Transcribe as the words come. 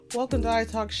Welcome to I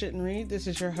Talk Shit and Read. This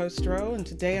is your host, Ro, and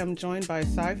today I'm joined by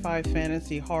sci-fi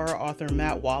fantasy horror author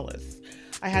Matt Wallace.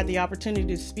 I had the opportunity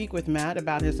to speak with Matt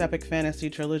about his epic fantasy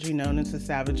trilogy known as The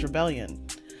Savage Rebellion.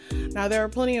 Now, there are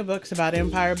plenty of books about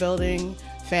empire building,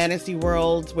 fantasy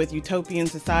worlds with utopian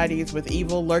societies with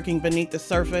evil lurking beneath the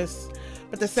surface,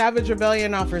 but The Savage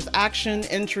Rebellion offers action,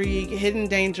 intrigue, hidden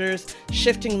dangers,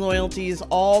 shifting loyalties,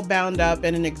 all bound up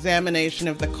in an examination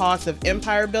of the cost of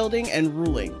empire building and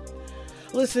ruling.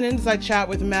 Listen in as I chat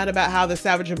with Matt about how the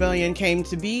Savage Rebellion came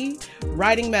to be,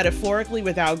 writing metaphorically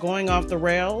without going off the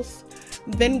rails.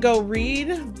 Then go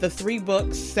read the 3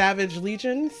 books, Savage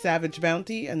Legion, Savage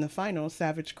Bounty, and the final,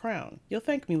 Savage Crown. You'll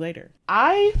thank me later.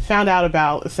 I found out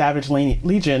about Savage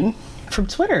Legion from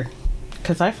Twitter,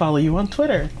 because I follow you on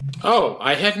Twitter. Oh,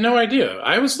 I had no idea.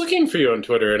 I was looking for you on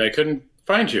Twitter and I couldn't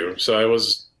find you,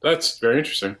 that's very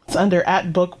interesting. It's under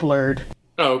 @BookBlurred.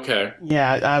 Oh, okay.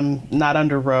 Yeah, I'm not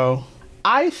under Row.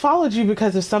 I followed you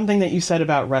because of something that you said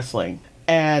about wrestling.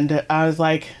 And I was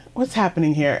like, what's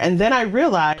happening here? And then I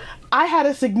realized I had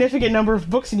a significant number of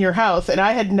books in your house and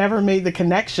I had never made the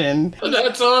connection.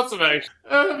 That's awesome, actually.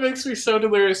 It makes me so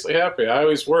deliriously happy. I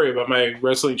always worry about my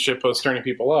wrestling shitpost turning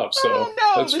people off, so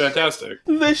that's fantastic.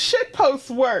 The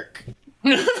shitposts work.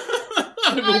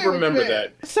 I will remember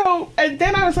that. So, and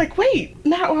then I was like, wait,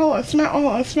 Matt Wallace.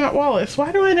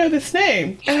 Why do I know this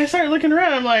name? And I started looking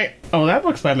around. I'm like, oh, that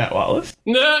book's by Matt Wallace.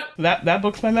 Nah. That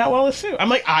book's by Matt Wallace too. I'm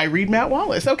like, I read Matt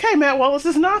Wallace. Okay, Matt Wallace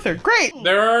is an author. Great.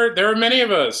 There are many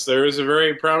of us. There is a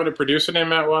very prominent producer named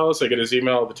Matt Wallace. I get his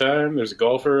email all the time. There's a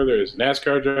golfer. There's a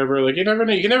NASCAR driver. Like, you never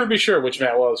know. You can never be sure which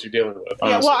Matt Wallace you're dealing with. Honestly.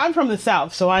 Yeah, well, I'm from the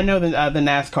South, so I know the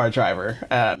NASCAR driver,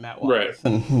 Matt Wallace.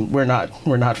 Right. And we're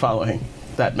not following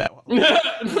that Matt Wallace.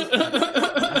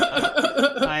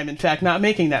 I am in fact not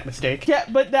making that mistake. Yeah,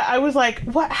 but I was like,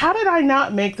 what? How did I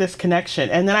not make this connection?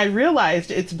 And then I realized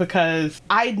it's because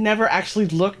I'd never actually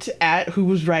looked at who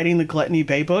was writing the Gluttony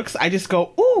Bay books. I just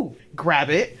go, ooh, grab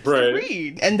it, right.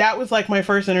 Read. And that was like my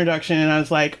first introduction. And I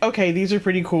was like, okay, these are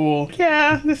pretty cool.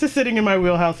 Yeah, this is sitting in my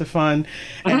wheelhouse of fun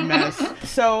and mess.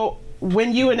 So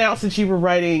when you announced that you were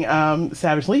writing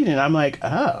Savage Legion, I'm like,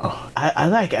 oh, I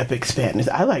like epic fantasy.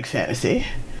 I like fantasy.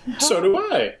 So do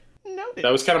I. Noted.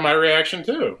 That was kind of my reaction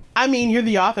too. I mean, you're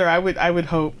the author. I would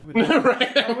hope.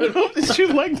 Right. I would hope that you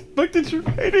like the book that you're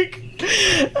writing.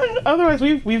 Otherwise,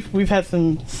 we've had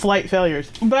some slight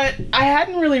failures. But I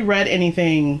hadn't really read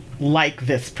anything like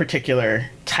this particular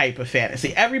type of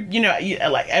fantasy.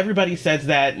 Like everybody says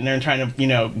that, and they're trying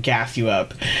to gas you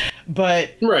up.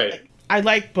 But right. I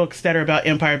like books that are about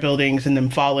empire buildings and them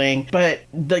falling, but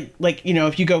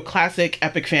if you go classic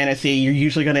epic fantasy, you're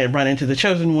usually going to run into the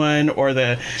chosen one or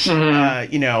the,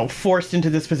 forced into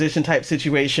this position type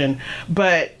situation.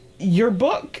 But your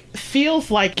book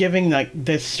feels like giving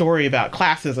this story about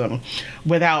classism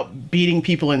without beating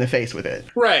people in the face with it.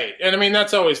 Right. And I mean,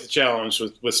 that's always the challenge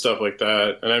with stuff like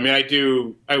that. And I mean,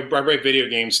 I write video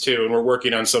games too, and we're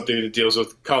working on something that deals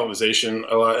with colonization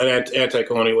a lot and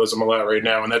anti-colonialism a lot right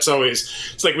now. And that's always,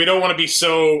 it's like, we don't want to be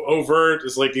so overt.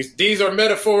 It's like, these are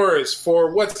metaphors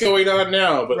for what's going on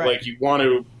now, but right. Like you want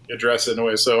to address it in a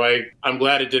way. So I'm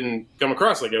glad it didn't come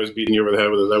across like I was beating you over the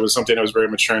head with it. That was something I was very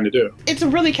much trying to do. It's a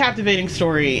really captivating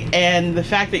story, and the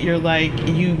fact that you're like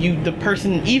the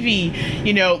person Evie,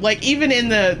 even in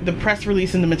the press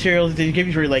release and the materials that you give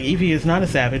you, like, Evie is not a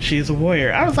savage, she is a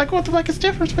warrior. I was like, what the fuck is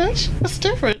different, bitch? What's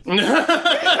different? Why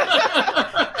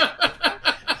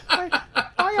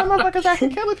y'all motherfuckers out here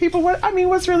killing people?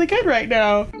 What's really good right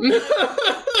now?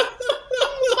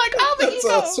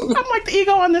 Awesome. I'm like the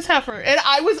ego on this heifer, and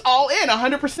I was all in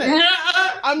 100%.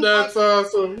 That's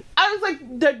awesome. I was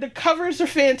like, the covers are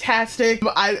fantastic.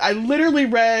 I literally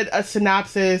read a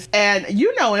synopsis, and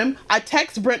you know him. I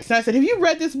text Brent and I said, have you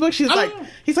read this book? He's like,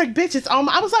 bitch, it's on.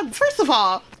 I was like, first of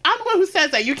all, I'm the one who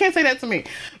says that. You can't say that to me.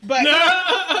 But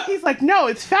he's like, no,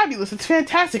 it's fabulous. It's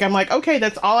fantastic. I'm like, okay,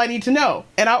 that's all I need to know.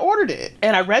 And I ordered it.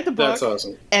 And I read the book. That's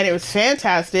awesome. And it was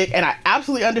fantastic. And I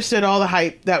absolutely understood all the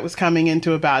hype that was coming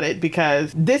into about it,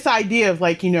 because this idea of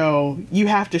you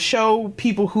have to show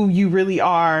people who you really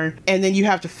are, and then you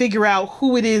have to figure out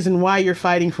who it is and why you're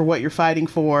fighting for what you're fighting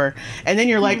for. And then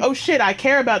you're like, oh shit, I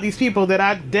care about these people that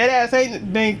I dead ass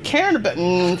ain't been caring about.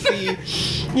 See,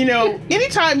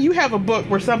 anytime you have a book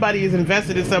where somebody is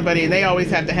invested in somebody and they always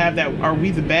have to have that "are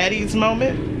we the baddies"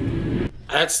 moment.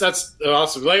 That's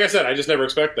awesome. Like I said, I just never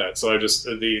expect that. So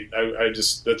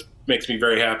that makes me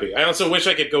very happy. I also wish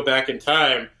I could go back in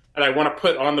time, and I want to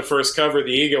put on the first cover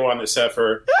the ego on this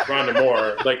heifer, Rhonda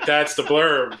Moore. Like, that's the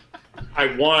blurb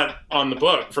I want on the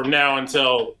book from now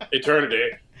until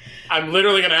eternity. I'm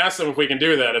literally going to ask them if we can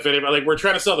do that. If anybody, we're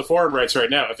trying to sell the foreign rights right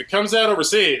now. If it comes out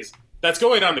overseas, That's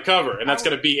going on the cover, and that's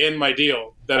going to be in my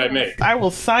deal that I make. I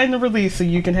will sign the release so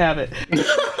you can have it.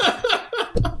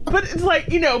 But it's like,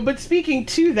 but speaking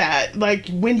to that, like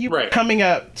when you were coming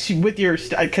up with your,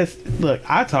 because look,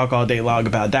 I talk all day long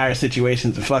about dire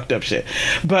situations and fucked up shit,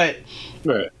 but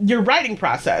your writing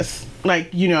process,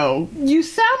 like, you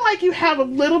sound like you have a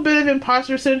little bit of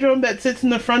imposter syndrome that sits in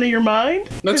the front of your mind.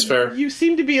 That's fair. You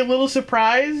seem to be a little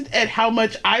surprised at how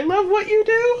much I love what you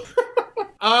do.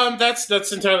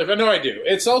 That's entirely fair. No, I do.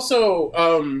 It's also,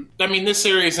 this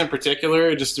series in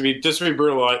particular, just to be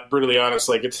brutally honest,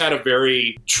 like it's had a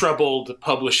very troubled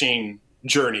publishing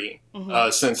journey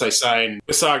since I signed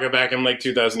the Saga back in like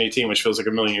 2018, which feels like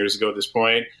a million years ago at this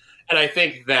point. And I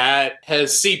think that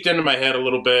has seeped into my head a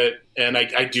little bit, and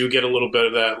I do get a little bit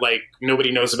of that, like,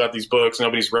 nobody knows about these books,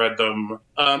 nobody's read them,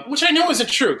 which I know isn't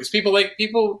true, because people like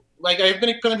I've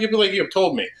been people like you have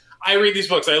told me, I read these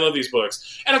books, I love these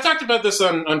books. And I've talked about this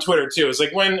on Twitter, too. It's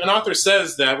like when an author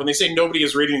says that, when they say nobody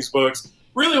is reading these books,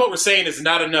 really what we're saying is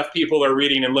not enough people are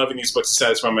reading and loving these books to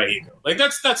satisfy my ego. Like,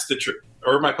 that's the truth.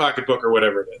 Or my pocketbook or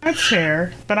whatever it is. That's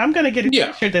fair. But I'm going to get a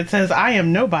t-shirt that says, I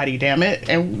am nobody, damn it.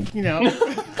 And,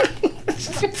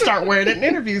 start wearing it in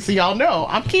interviews so y'all know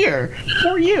I'm here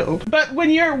for you. But when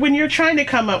you're trying to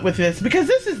come up with this, because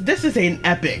this is an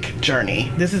epic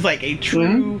journey. This is like a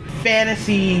true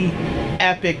fantasy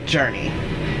epic journey.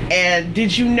 And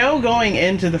did you know going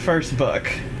into the first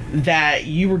book that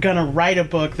you were going to write a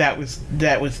book that was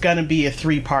going to be a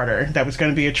 3-parter, that was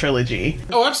going to be a trilogy?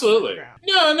 Oh, absolutely.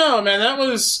 No, man, that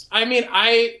was,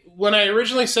 when I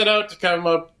originally set out to come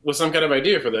up with some kind of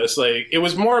idea for this, like, it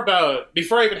was more about,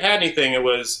 before I even had anything, it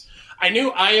was, I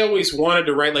knew I always wanted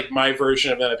to write, like, my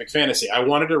version of an epic fantasy. I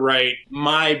wanted to write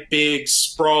my big,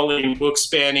 sprawling,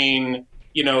 book-spanning,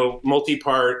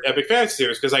 multi-part epic fantasy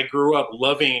series, because I grew up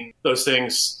loving those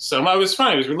things. So I was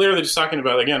fine. I was literally just talking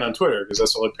about it again on Twitter, because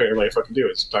that's all I fucking do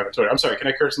is talk on Twitter. I'm sorry, can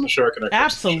I curse on the show? Can I curse?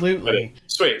 Absolutely.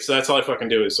 Sweet. So that's all I fucking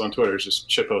do is on Twitter is just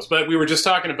shitpost. But we were just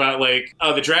talking about like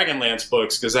the Dragonlance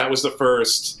books, because that was the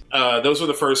first. Those were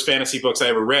the first fantasy books I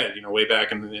ever read. Way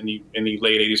back in the late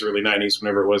 '80s, early '90s,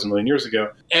 whenever it was, a million years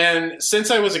ago. And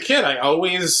since I was a kid, I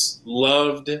always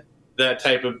loved that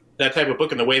type of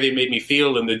book and the way they made me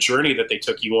feel and the journey that they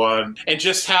took you on, and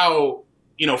just how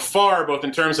far, both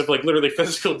in terms of like literally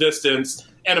physical distance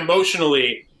and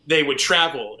emotionally, they would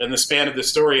travel in the span of the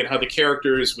story, and how the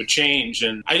characters would change.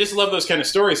 And I just love those kind of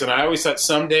stories, and I always thought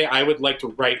someday I would like to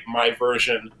write my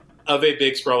version of a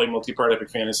big, sprawling, multi-part epic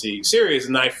fantasy series.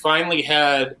 And I finally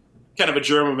had kind of a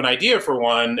germ of an idea for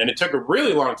one, and it took a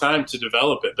really long time to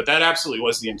develop it, but that absolutely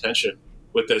was the intention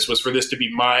with this, was for this to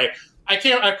be I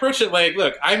approach it like,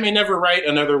 look, I may never write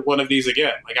another one of these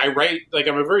again. Like, I'm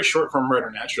a very short form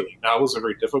writer naturally. Novels are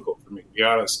very difficult for me, to be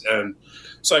honest. And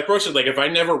so I approach it like, if I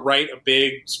never write a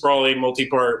big, sprawling,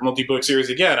 multi-book series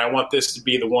again, I want this to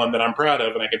be the one that I'm proud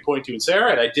of, and I can point to and say, all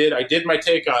right, I did my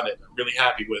take on it. I'm really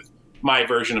happy with my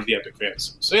version of the epic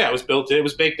fantasy. So yeah, it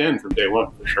was baked in from day one,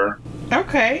 for sure.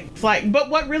 Okay. It's like, but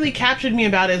what really captured me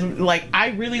about it is, like, I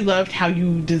really loved how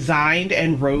you designed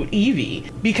and wrote Evie,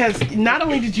 because not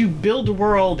only did you build the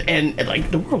world, and like,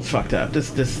 the world's fucked up.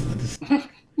 This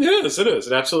Yes, it is.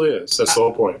 It absolutely is. That's the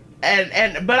whole point.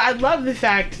 But I love the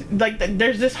fact, like,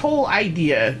 there's this whole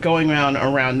idea going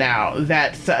around now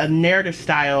that a narrative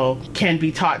style can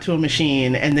be taught to a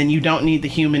machine, and then you don't need the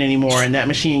human anymore, and that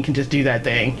machine can just do that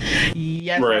thing.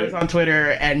 Yes, right. I was on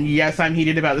Twitter, and yes, I'm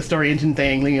heated about the story engine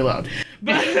thing. Leave me alone.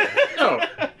 But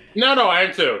No, I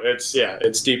am too.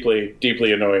 It's deeply,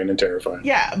 deeply annoying and terrifying.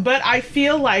 Yeah, but I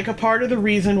feel like a part of the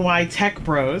reason why tech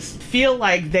bros feel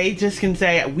like they just can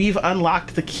say, we've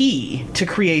unlocked the key to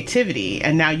creativity,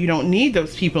 and now you don't need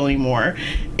those people anymore,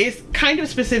 is kind of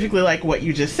specifically like what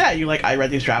you just said. You're like, I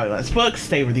read these Dragonlance books,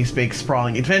 they were these big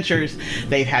sprawling adventures,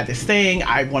 they've had this thing,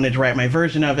 I wanted to write my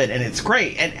version of it, and it's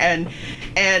great. And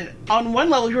on one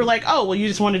level, you were like, oh, well, you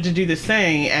just wanted to do this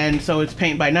thing, and so it's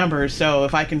paint by numbers, so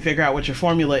if I can figure out what your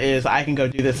formula is, I can go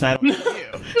do this, and I don't need you.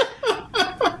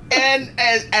 And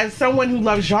as someone who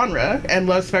loves genre, and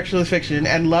loves speculative fiction,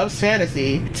 and loves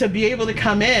fantasy, to be able to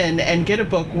come in and get a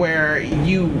book where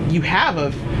you have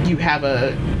a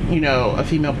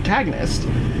female protagonist.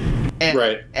 And,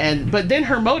 right. But then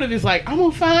her motive is like, I'm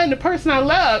gonna find the person I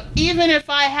love, even if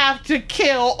I have to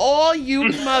kill all you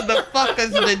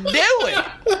motherfuckers to do it.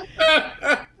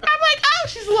 I'm like, oh,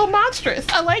 she's a little monstrous.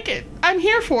 I like it. I'm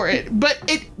here for it.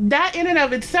 But that in and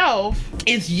of itself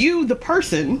is you, the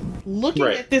person, looking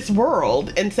at this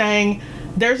world and saying,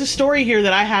 there's a story here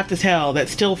that I have to tell that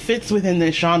still fits within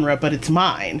this genre, but it's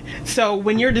mine. So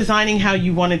when you're designing how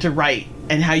you wanted to write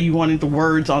and how you wanted the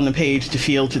words on the page to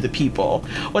feel to the people,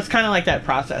 what's kind of like that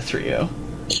process for you?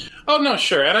 Oh, no,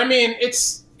 sure. And I mean,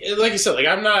 it's, like you said, like,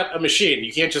 I'm not a machine.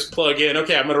 You can't just plug in,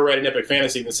 okay, I'm going to write an epic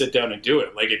fantasy and then sit down and do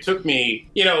it. Like, it took me,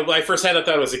 I first had that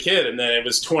thought as a kid, and then it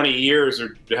was 20 years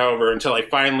or however until I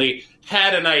finally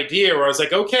had an idea where I was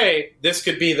like, okay, this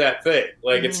could be that thing.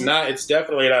 Like, it's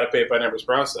definitely not a pay-by-numbers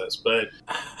process, but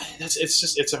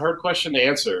it's a hard question to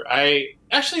answer.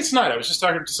 Actually, it's not. I was just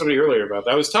talking to somebody earlier about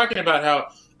that. I was talking about how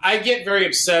I get very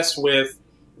obsessed with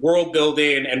world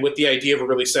building and with the idea of a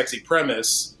really sexy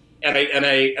premise, and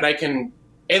I can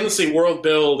endlessly world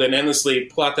build and endlessly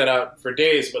plot that out for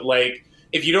days, but like,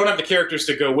 if you don't have the characters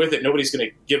to go with it, nobody's going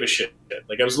to give a shit.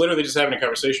 Like, I was literally just having a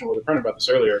conversation with a friend about this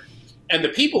earlier, and the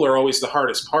people are always the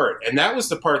hardest part, and that was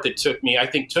the part that took me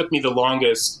the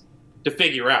longest to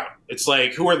figure out. It's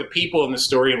like, who are the people in the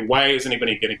story, and why is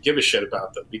anybody going to give a shit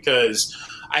about them? Because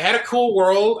I had a cool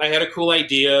world, I had a cool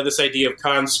idea, this idea of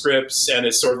conscripts, and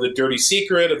it's sort of the dirty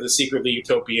secret of the secretly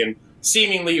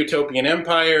seemingly utopian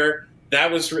empire.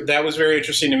 That was very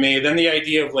interesting to me. Then the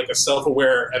idea of like a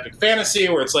self-aware epic fantasy,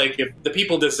 where it's like, if the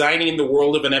people designing the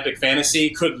world of an epic fantasy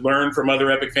could learn from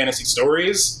other epic fantasy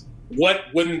stories, what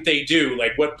wouldn't they do?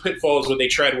 Like, what pitfalls would they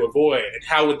try to avoid, and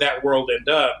how would that world end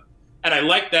up? And I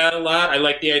like that a lot. I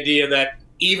like the idea that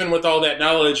even with all that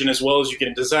knowledge, and as well as you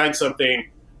can design something,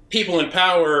 people in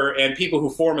power and people who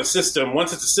form a system,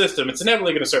 once it's a system, it's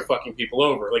inevitably going to start fucking people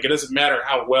over. Like, it doesn't matter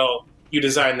how well you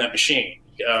design that machine.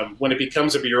 When it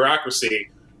becomes a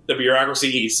bureaucracy, the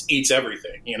bureaucracy eats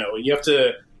everything. You have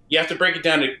to break it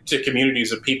down to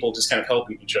communities of people just kind of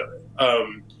helping each other.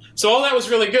 So all that was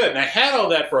really good, and I had all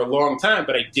that for a long time,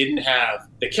 but I didn't have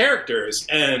the characters.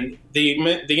 And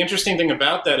the interesting thing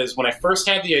about that is, when I first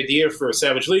had the idea for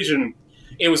Savage Legion,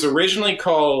 it was originally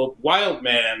called Wild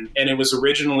Man, and it was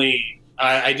originally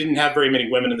I didn't have very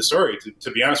many women in the story,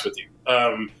 to be honest with you,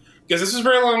 because this was a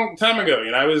very long time ago.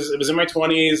 It was in my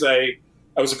 20s.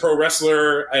 I was a pro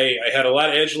wrestler. I had a lot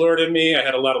of edgelord in me. I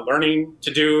had a lot of learning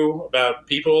to do about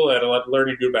people. I had a lot of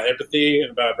learning to do about empathy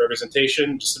and about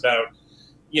representation, just about,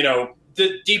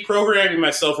 deprogramming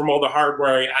myself from all the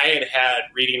hardware I had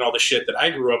reading all the shit that I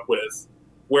grew up with,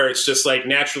 where it's just like,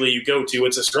 naturally you go to,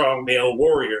 it's a strong male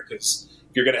warrior, because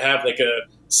if you're going to have like a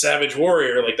savage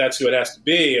warrior, like, that's who it has to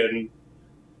be. And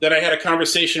then I had a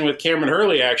conversation with Cameron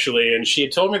Hurley, actually, and she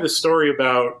had told me the story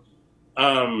about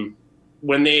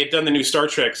when they had done the new Star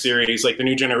Trek series, like the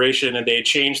New Generation, and they had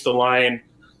changed the line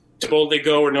to boldly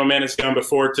go where no man has gone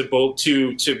before,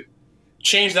 to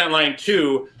change that line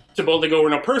to boldly go where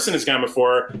no person has gone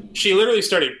before. She literally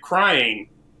started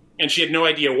crying, and she had no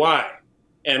idea why.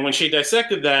 And when she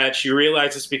dissected that, she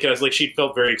realized it's because, like, she'd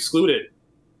felt very excluded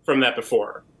from that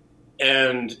before.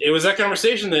 And it was that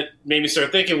conversation that made me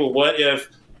start thinking, well, what if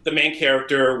the main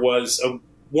character was a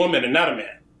woman and not a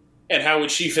man? And how would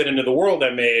she fit into the world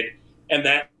I made? And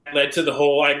that led to the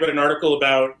whole, I'd read an article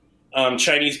about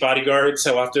Chinese bodyguards,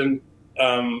 how often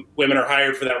women are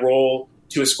hired for that role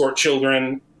to escort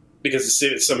children because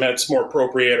somehow it's more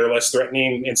appropriate or less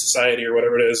threatening in society or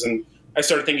whatever it is. And I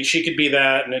started thinking she could be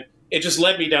that. And it just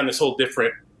led me down this whole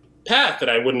different path that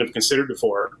I wouldn't have considered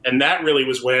before. And that really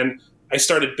was when I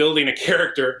started building a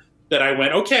character that I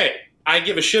went, okay, I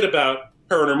give a shit about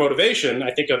her and her motivation. I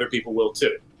think other people will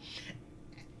too.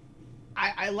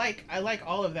 I like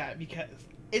all of that, because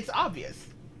it's obvious.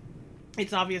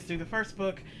 It's obvious through the first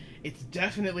book. It's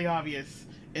definitely obvious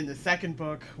in the second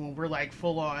book, when we're like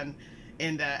full on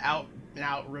in the out and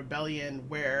out rebellion,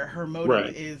 where her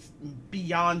motive is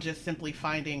beyond just simply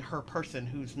finding her person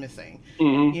who's missing.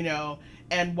 Mm-hmm.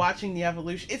 And watching the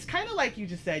evolution. It's kind of like you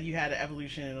just said, you had an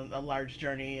evolution and a large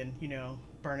journey, and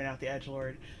burning out the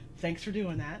edgelord. Thanks for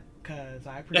doing that, because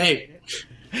I appreciate it.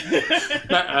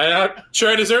 I'm not sure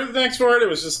I deserve the thanks for it. It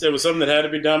was something that had to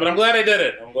be done, but I'm glad I did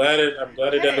it. I'm glad I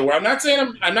did it. I'm not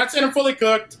saying I'm fully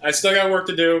cooked. I still got work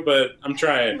to do, but I'm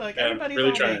trying. Look, everybody's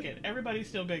really trying. Baking. Everybody's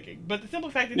still baking. But the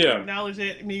simple fact that you acknowledge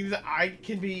it means I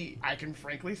can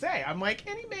frankly say, I'm like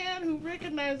any man who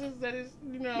recognizes that is,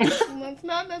 that's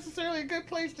not necessarily a good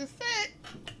place to sit.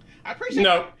 I appreciate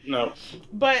it. No.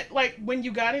 But, like, when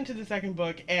you got into the second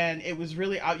book and it was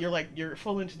really out, you're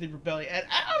full into the rebellion. And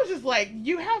I was just like,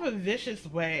 you have a vicious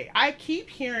way. I keep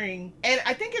hearing, and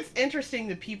I think it's interesting,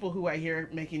 the people who I hear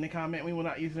making the comment, we will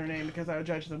not use their name because I would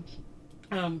judge them,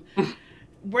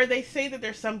 where they say that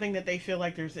there's something that they feel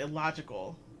like there's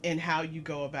illogical in how you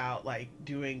go about, like,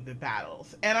 doing the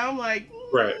battles. And I'm like,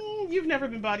 you've never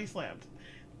been body slammed.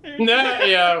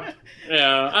 Yeah.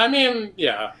 I mean,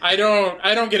 yeah. I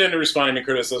don't get into responding to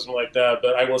criticism like that,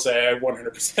 but I will say I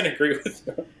 100% agree with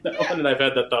that one, and I've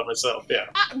had that thought myself. Yeah,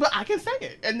 but I can say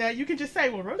it, and then you can just say,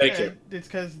 "Well, Rose, it's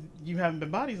because you haven't been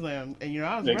body slammed," and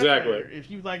I was exactly. If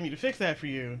you'd like me to fix that for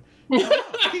you,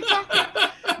 keep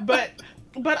talking. but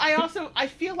I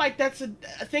feel like that's a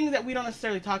thing that we don't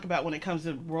necessarily talk about when it comes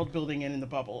to world building and in the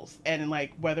bubbles, and in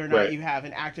like whether or not you have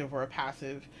an active or a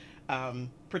passive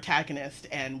protagonist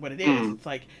and what it is. It's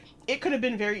like it could have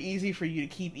been very easy for you to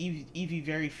keep Evie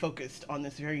very focused on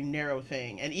this very narrow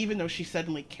thing, and even though she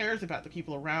suddenly cares about the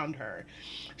people around her,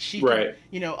 she can,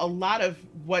 a lot of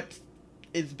what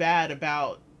is bad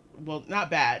about, well, not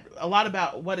bad, a lot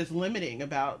about what is limiting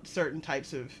about certain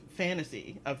types of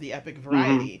fantasy of the epic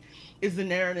variety is the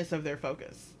narrowness of their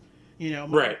focus.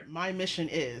 My mission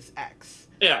is X.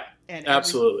 Yeah, and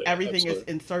absolutely. Everything is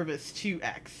in service to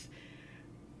X.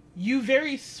 You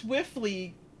very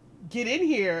swiftly get in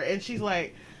here, and she's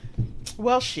like,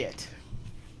 well, shit.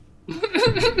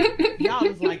 Y'all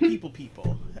is like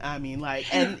people. I mean,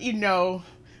 like, and,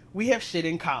 we have shit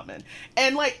in common.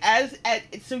 And, like,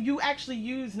 so you actually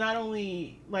use not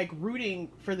only, like, rooting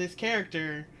for this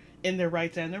character in their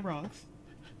rights and their wrongs.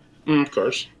 Of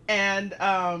course. And,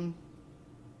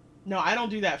 no, I don't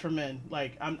do that for men.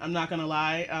 Like, I'm not gonna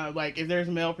lie. Like, if there's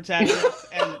a male protagonist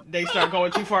and they start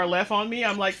going too far left on me,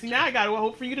 I'm like, see, now I gotta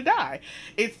hope for you to die.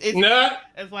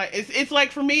 It's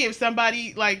like for me, if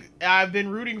somebody like I've been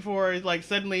rooting for is like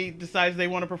suddenly decides they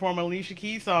want to perform a Alicia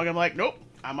Keys song, I'm like, nope,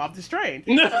 I'm off this train.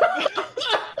 No.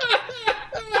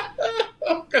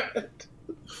 Oh God.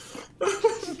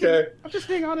 Okay. I'm just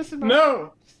being honest about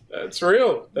No, that's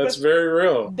real. That's very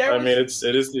real.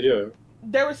 It is.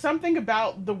 There was something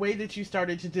about the way that you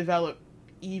started to develop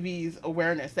Evie's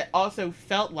awareness that also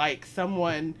felt like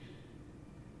someone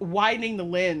widening the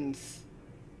lens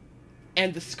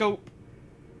and the scope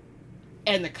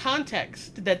and the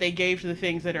context that they gave to the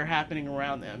things that are happening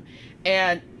around them,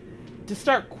 and to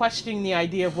start questioning the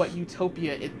idea of what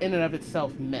utopia in and of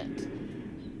itself meant.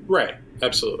 Right.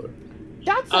 Absolutely.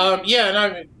 That's I'm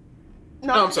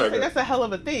sorry. That's a hell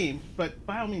of a theme, but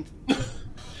by all means.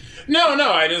 No,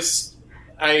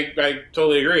 I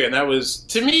totally agree. And that was,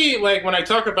 to me, like, when I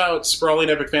talk about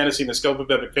sprawling epic fantasy and the scope of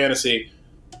epic fantasy,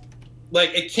 like,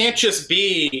 it can't just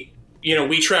be,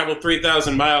 we traveled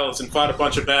 3,000 miles and fought a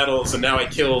bunch of battles and now I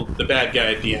killed the bad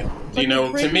guy at the end. But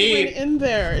to me... in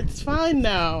there. It's fine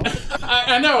now.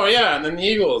 I know, yeah, and then the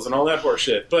Eagles and all that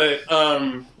bullshit. But,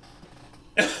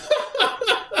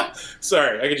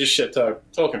 sorry, I could just shit talk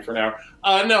Tolkien for now.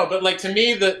 No, but like to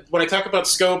me, when I talk about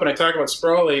scope and I talk about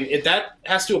sprawling, that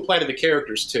has to apply to the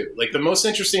characters too. Like the most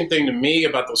interesting thing to me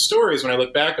about those stories when I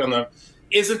look back on them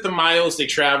isn't the miles they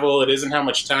travel, it isn't how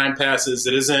much time passes,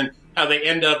 it isn't how they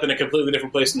end up in a completely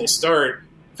different place than they start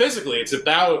physically. It's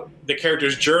about the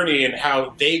character's journey and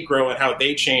how they grow and how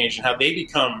they change and how they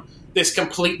become this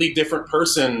completely different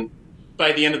person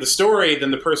by the end of the story than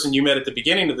the person you met at the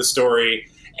beginning of the story,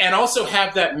 and also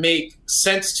have that make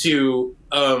sense to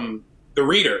the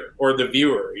reader or the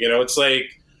viewer. It's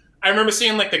like, I remember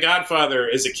seeing like The Godfather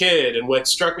as a kid, and what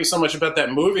struck me so much about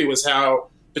that movie was how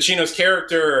Pacino's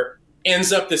character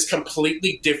ends up this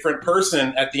completely different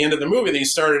person at the end of the movie than he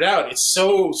started out. It's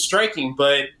so striking,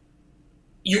 but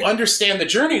you understand the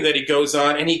journey that he goes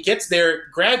on, and he gets there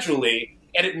gradually,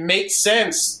 and it makes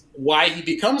sense why he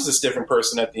becomes this different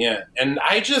person at the end. And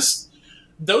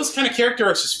those kind of character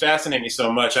arcs just fascinate me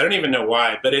so much. I don't even know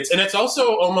why, but it's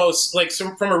also almost like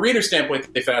from a reader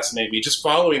standpoint, they fascinate me, just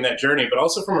following that journey. But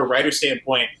also from a writer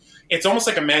standpoint, it's almost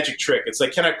like a magic trick. It's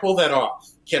like, can I pull that off?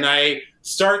 Can I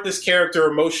start this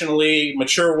character emotionally,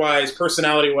 mature-wise,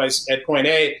 personality-wise at point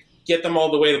A, get them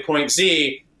all the way to point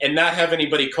Z, and not have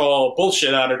anybody call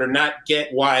bullshit on it or not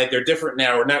get why they're different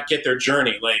now or not get their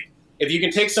journey? Like, if you can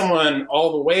take someone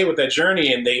all the way with that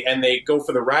journey and they go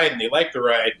for the ride and they like the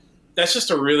ride, that's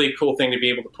just a really cool thing to be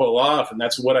able to pull off, and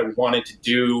that's what I wanted to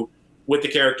do with the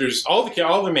characters, all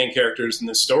the main characters in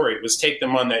this story, was take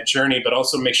them on that journey, but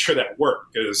also make sure that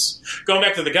worked. Because going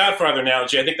back to the Godfather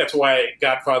analogy, I think that's why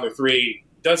Godfather 3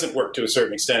 doesn't work to a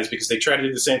certain extent, is because they try to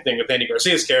do the same thing with Andy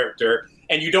Garcia's character,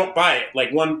 and you don't buy it.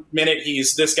 Like, one minute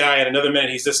he's this guy, and another minute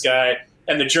he's this guy,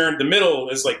 and the middle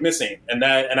is like missing, and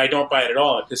I don't buy it at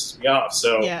all. It pisses me off.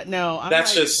 So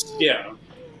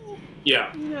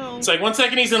Yeah. It's like 1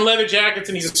 second he's in leather jackets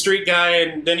and he's a street guy,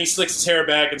 and then he slicks his hair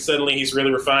back and suddenly he's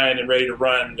really refined and ready to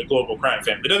run the global crime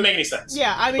family. It doesn't make any sense.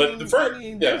 Yeah, I mean,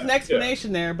 there's an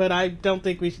explanation there, but I don't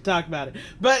think we should talk about it.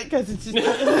 But because it's just...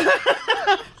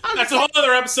 That's a whole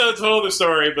other episode, it's a whole other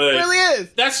story, but... It really is.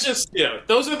 That's just,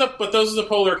 those are the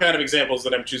polar kind of examples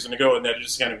that I'm choosing to go with that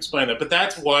just kind of explain that. But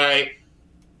that's why,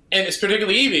 and it's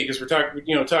particularly Evie, because we're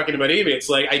talking about Evie, it's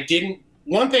like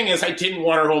one thing is I didn't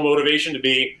want her whole motivation to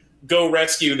be, go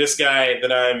rescue this guy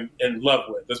that I'm in love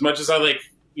with. As much as I like,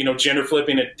 gender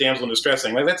flipping a damsel in distress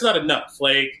thing, like, that's not enough.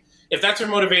 Like, if that's her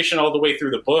motivation all the way through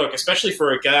the book, especially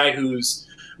for a guy whose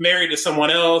married to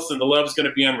someone else and the love's going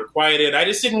to be unrequited. I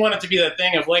just didn't want it to be that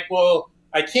thing of like, well,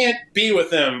 I can't be with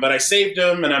them, but I saved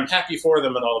them and I'm happy for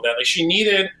them and all of that. Like, she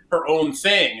needed her own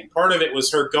thing. And part of it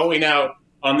was her going out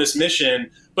on this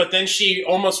mission, but then she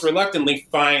almost reluctantly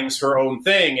finds her own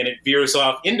thing and it veers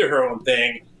off into her own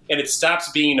thing. And it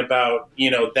stops being about,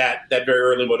 that very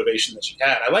early motivation that she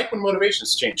had. I like when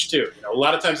motivations change too. A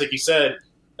lot of times, like you said,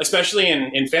 especially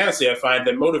in fantasy, I find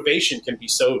that motivation can be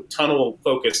so tunnel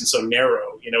focused and so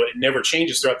narrow. It never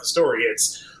changes throughout the story.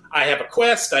 It's, I have a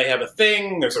quest, I have a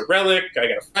thing, there's a relic, I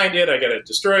got to find it, I got to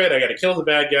destroy it, I got to kill the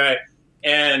bad guy.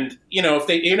 And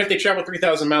even if they travel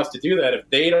 3,000 miles to do that, if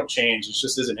they don't change, it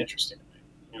just isn't interesting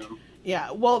to me.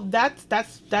 Yeah, well,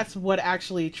 that's what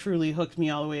actually truly hooked me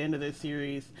all the way into this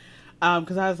series,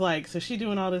 because I was like, so she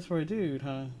doing all this for a dude,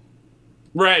 huh?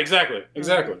 Right, exactly.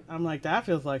 I'm like, that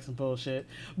feels like some bullshit.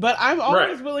 But I'm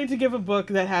always willing to give a book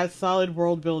that has solid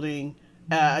world building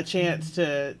a chance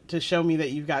to show me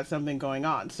that you've got something going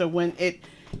on. So when it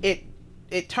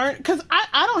turned, because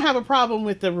I don't have a problem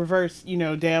with the reverse,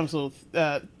 damsel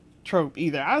trope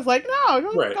either. I was like, no,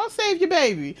 go save your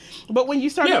baby. But when you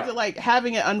started to like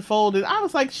having it unfolded, I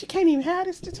was like, she can't even have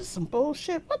this. This is some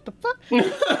bullshit. What the fuck?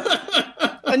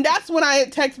 And that's when I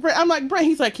text Brent. I'm like, Brent,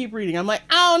 he's like, keep reading. I'm like,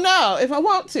 I don't know if I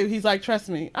want to. He's like, trust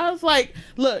me. I was like,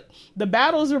 look, the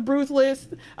battles are ruthless.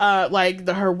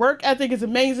 Her work ethic is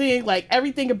amazing. Like,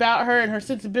 everything about her and her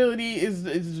sensibility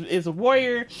is a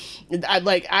warrior.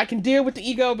 I can deal with the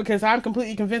ego because I'm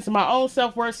completely convinced of my own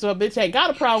self-worth. So a bitch ain't got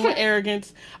a problem with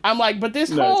arrogance. I'm like, but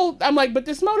this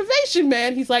motivation,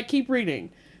 man. He's like, keep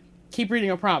reading,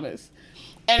 I promise.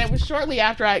 And it was shortly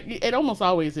after it almost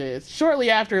always is, shortly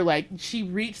after, like, she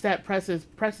reached that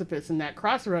precipice and that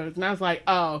crossroads. And I was like,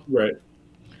 oh, right.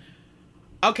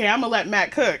 Okay, I'm gonna let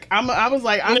Matt cook. I was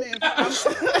like, I'm in.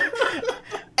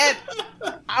 And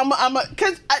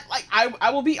because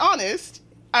I will be honest.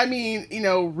 I mean,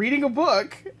 reading a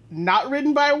book not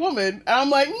written by a woman, and I'm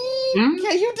like, can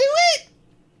you do it?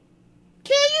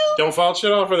 Can you? Don't fall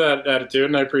shit off for that attitude,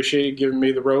 and I appreciate you giving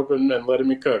me the rope and letting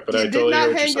me cook. But I totally did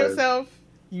not hang yourself.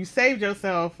 You saved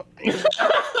yourself.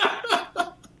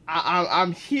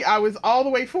 I was all the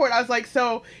way for it. I was like,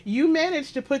 so you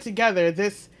managed to put together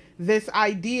this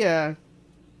idea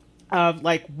of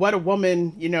like what a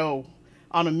woman,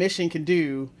 on a mission can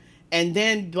do, and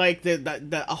then like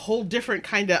the a whole different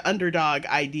kind of underdog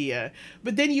idea.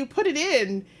 But then you put it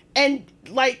in, and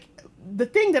like the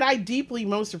thing that I deeply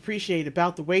most appreciate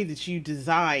about the way that you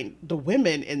design the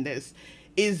women in this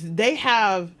is they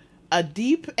have a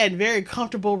deep and very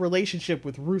comfortable relationship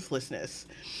with ruthlessness.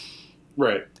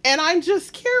 Right. And I'm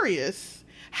just curious,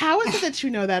 how is it that you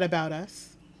know that about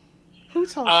us? Who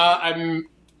told you?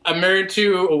 I'm married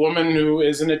to a woman who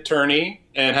is an attorney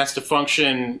and has to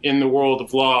function in the world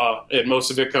of law, and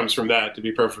most of it comes from that, to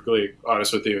be perfectly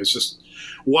honest with you. It's just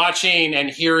watching and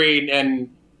hearing and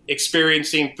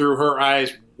experiencing through her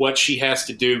eyes what she has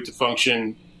to do to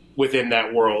function within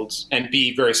that world and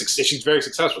be very successful. She's very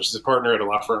successful. She's a partner at a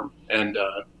law firm, and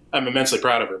I'm immensely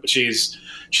proud of her. But she's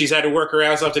had to work her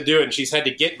ass off to do it, and she's had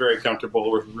to get very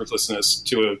comfortable with ruthlessness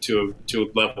to a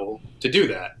level to do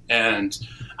that. And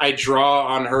I draw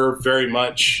on her very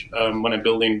much when I'm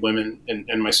building women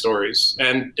in my stories,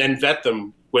 and vet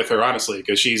them with her, honestly,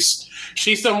 because she's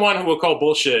someone who will call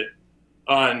bullshit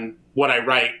on what I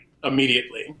write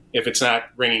immediately if it's not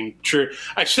ringing true.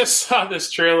 I just saw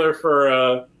this trailer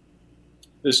for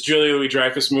this Julia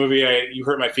Louis-Dreyfus movie, You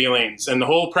Hurt My Feelings, and the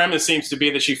whole premise seems to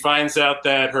be that she finds out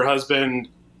that her husband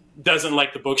doesn't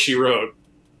like the book she wrote.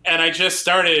 And I just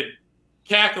started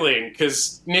cackling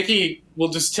because Nikki will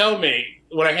just tell me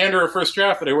when I hand her first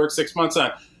draft that I worked 6 months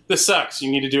on, this sucks,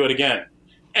 you need to do it again.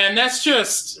 And that's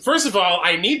just, first of all,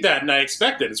 I need that and I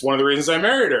expect it. It's one of the reasons I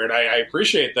married her, and I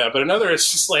appreciate that. But another,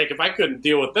 it's just like, if I couldn't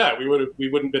deal with that, we wouldn't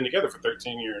have been together for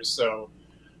 13 years. So,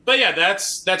 but yeah,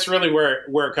 that's really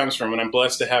where it comes from, and I'm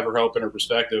blessed to have her help and her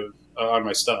perspective on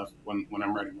my stuff when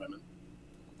I'm writing women.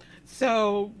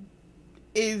 So,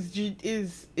 is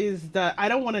the, I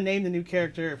don't want to name the new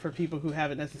character for people who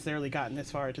haven't necessarily gotten this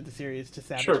far into the series, to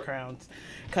Savage Crowns,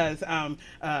 because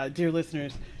dear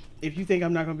listeners, if you think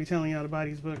I'm not going to be telling you how to buy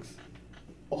these books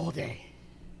all day,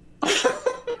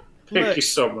 thank you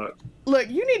so much. Look,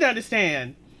 you need to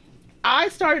understand. I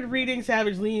started reading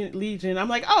Savage Legion. I'm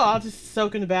like, oh, I'll just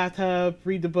soak in the bathtub,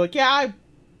 read the book. Yeah, I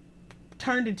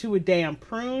turned into a damn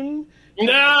prune.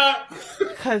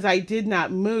 Because I did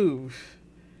not move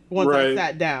once I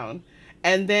sat down.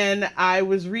 And then I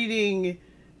was reading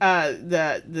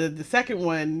the second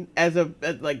one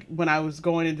like when I was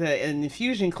going into an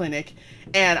infusion clinic.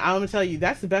 And I'm going to tell you,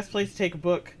 that's the best place to take a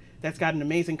book that's got an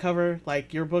amazing cover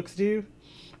like your books do.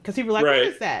 Because people are like, Right. what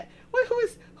is that?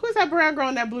 Who is that brown girl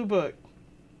in that blue book?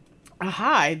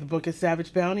 Hi, the book is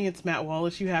Savage Bounty. It's Matt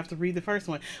Wallace. You have to read the first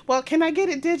one. Well, can I get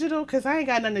it digital? Because I ain't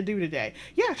got nothing to do today.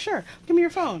 Yeah, sure. Give me your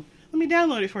phone. Let me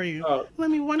download it for you. Let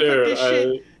me one-click this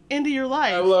shit into your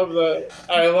life. I love that.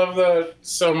 I love that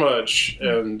so much,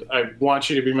 and I want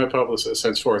you to be my publicist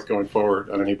henceforth going forward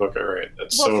on any book I write.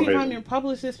 That's so amazing. If I'm your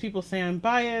publicist, people say I'm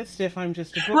biased. If I'm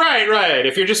just a book... Right.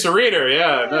 If you're just a reader,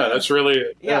 no, that's really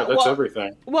that's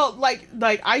everything. Well, like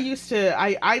I used to.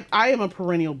 I am a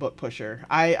perennial book pusher.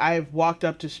 I've walked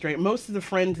up to straight. Most of the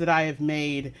friends that I have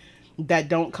made that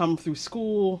don't come through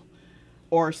school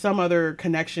or some other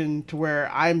connection to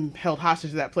where I'm held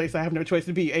hostage to that place I have no choice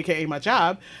to be, aka my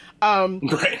job,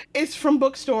 right. It's from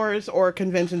bookstores or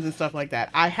conventions and stuff like that.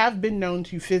 I have been known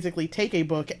to physically take a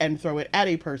book and throw it at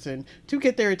a person to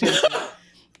get their attention.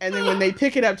 And then when they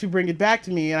pick it up to bring it back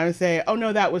to me, and I would say, oh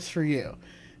no, that was for you.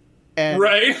 And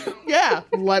right. Yeah,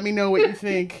 let me know what you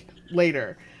think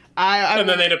later. And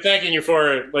then they end up thanking you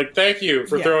for it. Like, thank you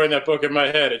for throwing that book in my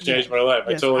head. It changed my life.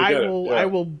 Yes, I totally get it. I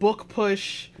will book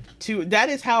push to... That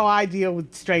is how I deal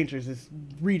with strangers, is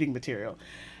reading material.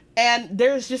 And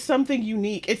there's just something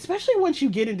unique, especially once you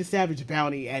get into Savage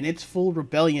Bounty and it's full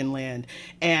rebellion land.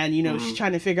 And, she's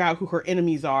trying to figure out who her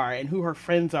enemies are and who her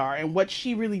friends are and what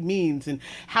she really means and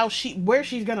where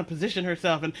she's going to position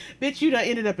herself. And bitch, you done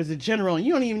ended up as a general and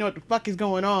you don't even know what the fuck is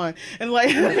going on. And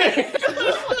like,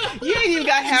 you ain't even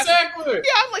got half. Exactly. Yeah,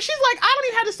 I'm like, she's like, I don't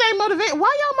even have the same motivation.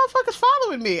 Why y'all motherfuckers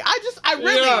following me? I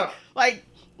really like,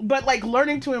 but like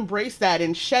learning to embrace that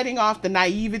and shedding off the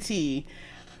naivety.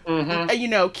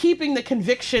 Mm-hmm. Keeping the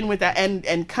conviction with that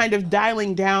and kind of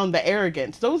dialing down the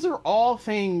arrogance. Those are all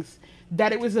things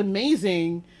that it was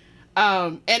amazing.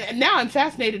 And now I'm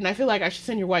fascinated and I feel like I should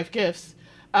send your wife gifts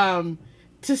to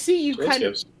see you kind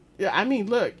of... I mean,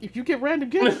 look, if you get random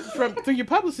gifts through your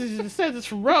publicist and it says it's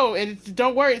from Ro and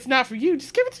don't worry, it's not for you,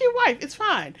 just give it to your wife. It's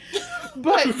fine.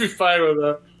 But I'd be fine with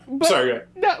that. Sorry.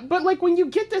 No, but like when you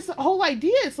get this whole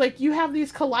idea, it's like you have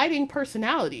these colliding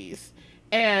personalities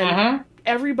and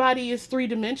everybody is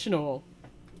three-dimensional.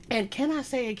 And can I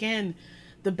say again,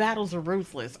 the battles are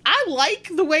ruthless. I like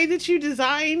the way that you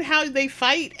design how they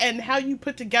fight and how you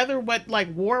put together what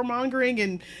like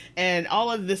warmongering and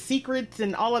all of the secrets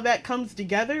and all of that comes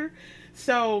together.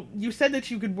 So you said that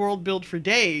you could world build for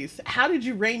days. How did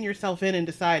you rein yourself in and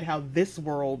decide how this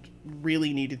world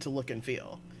really needed to look and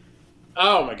feel?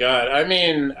 Oh my God. I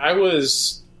mean,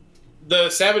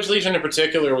 the Savage Legion in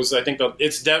particular was, I think,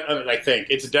 it's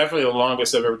definitely the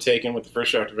longest I've ever taken with the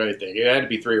first draft of anything. It had to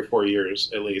be 3 or 4 years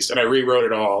at least, and I rewrote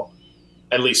it all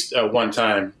at least one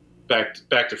time,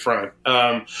 back to front.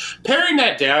 Paring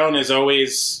that down is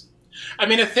always, I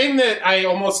mean, a thing that I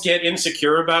almost get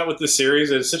insecure about with the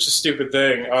series, and it's such a stupid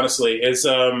thing, honestly, is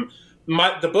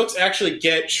the books actually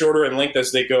get shorter in length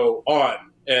as they go on.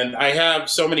 And I have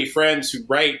so many friends who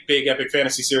write big epic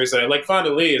fantasy series that I like.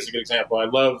 Fonda Lee is a good example. I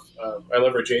love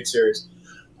her Jade series.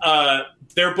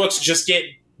 Their books just get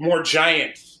more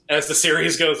giant as the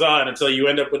series goes on until you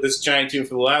end up with this giant tune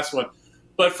for the last one.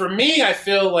 But for me, I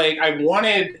feel like I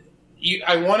wanted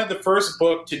the first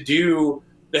book to do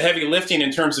the heavy lifting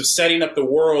in terms of setting up the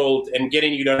world and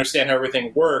getting you to understand how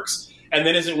everything works. And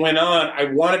then as it went on, I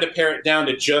wanted to pare it down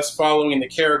to just following the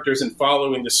characters and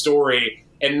following the story,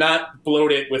 and not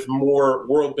bloat it with more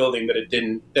world building that it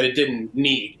didn't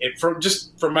need. From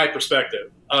my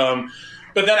perspective. But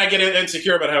then I get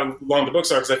insecure about how long the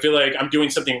books are because I feel like I'm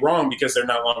doing something wrong because they're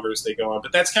not longer as they go on.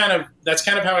 But that's kind of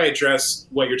how I address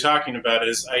what you're talking about.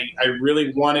 Is I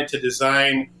really wanted to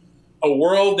design a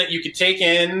world that you could take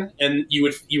in and you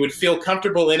would feel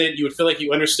comfortable in it. You would feel like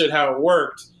you understood how it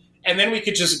worked, and then we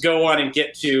could just go on and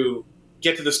get to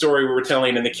the story we were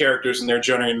telling and the characters and their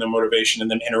journey and the motivation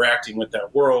and them interacting with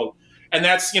that world. And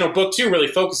that's, book 2 really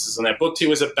focuses on that. Book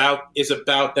 2 is about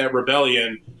that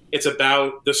rebellion. It's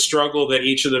about the struggle that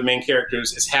each of the main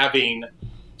characters is having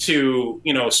to,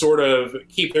 sort of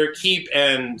keep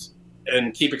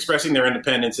expressing their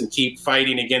independence and keep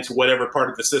fighting against whatever part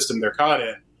of the system they're caught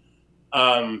in.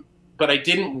 But I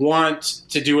didn't want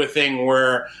to do a thing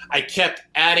where I kept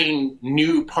adding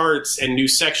new parts and new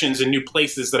sections and new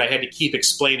places that I had to keep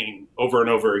explaining over and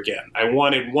over again. I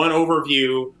wanted one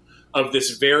overview of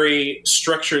this very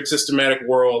structured, systematic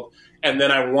world, and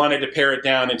then I wanted to pare it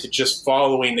down into just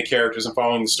following the characters and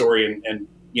following the story and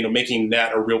making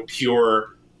that a real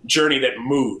pure journey that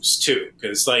moves, too.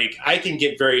 Because, I can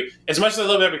get as much as I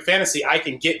love epic fantasy, I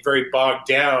can get very bogged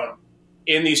down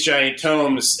in these giant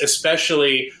tomes,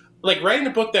 especially like writing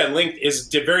a book that length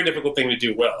is a very difficult thing to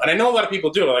do well. And I know a lot of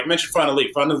people do it. Like I mentioned Fauna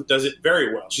Lee. Fauna does it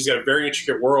very well. She's got a very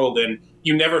intricate world, and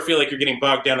you never feel like you're getting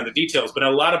bogged down in the details. But in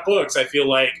a lot of books, I feel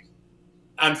like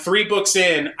I'm 3 books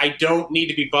in, I don't need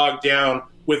to be bogged down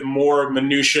with more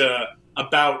minutia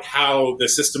about how the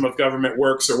system of government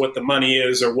works or what the money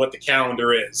is or what the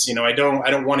calendar is. You know, I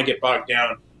don't want to get bogged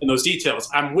down in those details.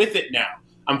 I'm with it now.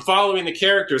 I'm following the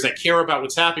characters. I care about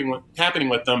what's happening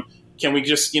with them. Can we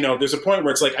just, there's a point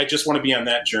where it's like, I just want to be on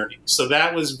that journey. So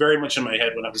that was very much in my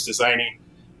head when I was designing,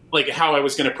 like how I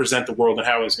was going to present the world and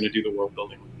how I was going to do the world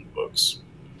building with the books.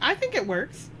 I think it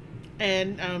works.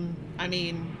 And,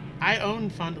 I own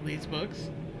Fonda Lee's books.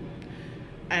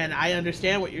 And I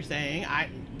understand what you're saying. I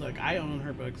own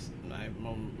her books. I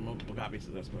own multiple copies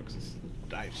of those books.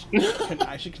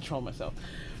 I should control myself.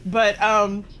 But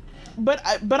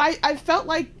I felt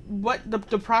like what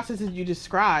the process that you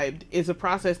described is a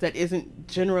process that isn't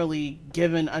generally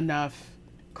given enough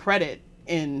credit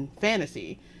in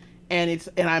fantasy, and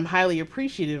I'm highly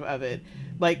appreciative of it.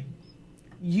 Like,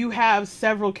 you have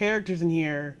several characters in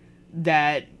here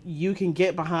that you can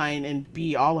get behind and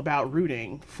be all about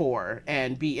rooting for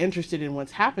and be interested in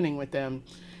what's happening with them,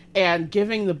 and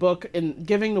giving the book and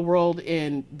giving the world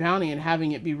in Bounty and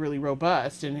having it be really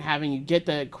robust and having you get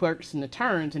the quirks and the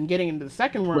turns and getting into the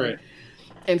second one, right,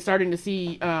 and starting to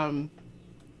see,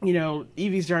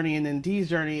 Evie's journey and then Dee's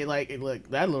journey. Like, look,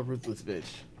 that little ruthless bitch.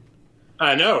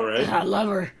 I know, right? I love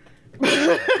her.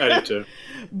 I do too.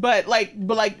 But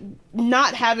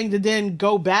not having to then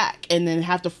go back and then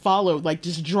have to follow, like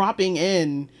just dropping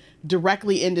in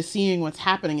directly into seeing what's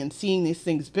happening and seeing these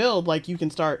things build, like you can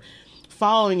start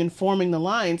following and forming the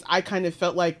lines. I kind of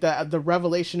felt like the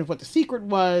revelation of what the secret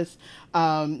was,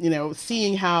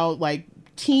 seeing how like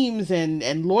teams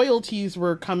and loyalties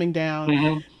were coming down.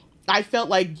 Mm-hmm. I felt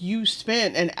like you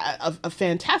spent a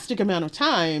fantastic amount of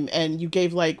time, and you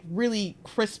gave like really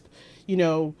crisp,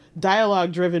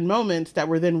 dialogue driven moments that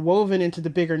were then woven into the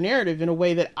bigger narrative in a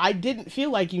way that I didn't feel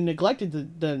like you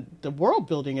neglected the world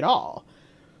building at all.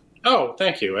 Oh,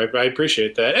 thank you. I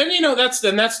appreciate that. And,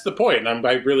 that's the point.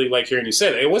 I really like hearing you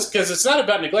say that. It was because it's not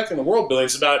about neglecting the world building.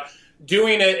 It's about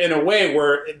doing it in a way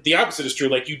where the opposite is true.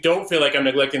 Like, you don't feel like I'm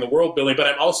neglecting the world building, but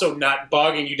I'm also not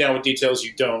bogging you down with details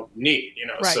you don't need,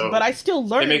 Right. So but I still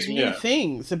learned new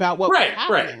things about what was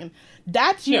happening. Right. And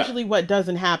that's usually what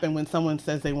doesn't happen when someone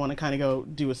says they want to kind of go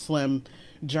do a slim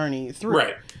journey through.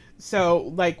 Right.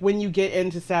 So, like, when you get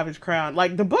into Savage Crown,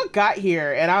 like, the book got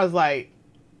here, and I was like,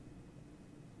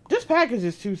 this package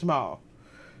is too small.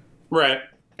 Right.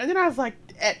 And then I was like,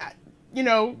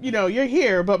 you're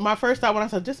here, but my first thought when I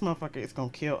said, this motherfucker is going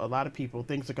to kill a lot of people,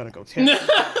 things are going to go terrible.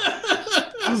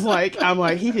 I'm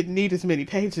like, he didn't need as many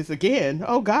pages again.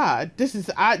 Oh God, this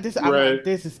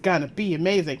is gonna be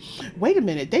amazing. Wait a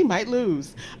minute, they might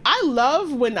lose. I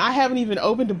love when I haven't even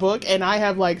opened a book and I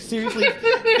have like seriously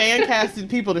fan casted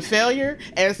people to failure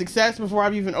and success before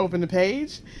I've even opened the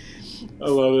page. I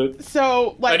love it.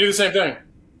 So like, I do the same thing.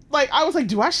 Like, I was like,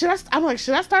 should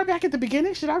I start back at the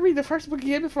beginning? Should I read the first book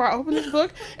again before I open this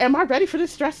book? Am I ready for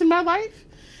this stress in my life?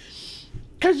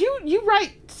 Because you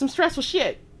write some stressful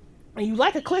shit. And you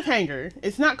like a cliffhanger.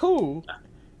 It's not cool.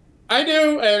 I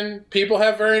do, and people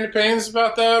have varying opinions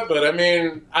about that, but I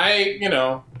mean, I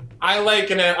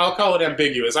like I'll call it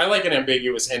ambiguous. I like an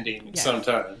ambiguous ending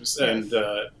sometimes, and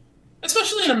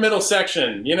especially in a middle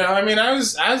section. I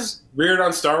was reared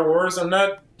on Star Wars. I'm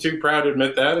not too proud to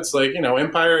admit that. It's like,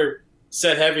 Empire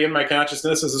set heavy in my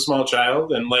consciousness as a small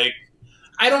child, and like,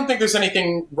 I don't think there's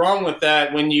anything wrong with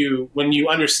that when you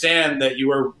understand that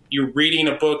you're reading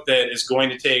a book that is going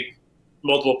to take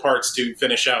multiple parts to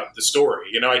finish out the story.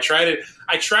 I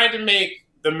tried to make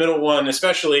the middle one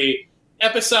especially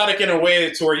episodic in a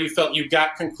way to where you felt you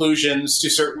got conclusions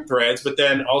to certain threads, but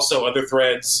then also other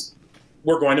threads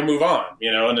were going to move on,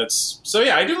 and it's so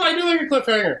I do like a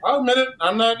cliffhanger. I'll admit it.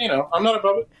 I'm not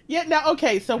above it. Yeah. Now,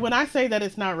 okay. So when I say that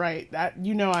it's not right, that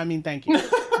I mean, thank you.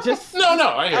 Just no.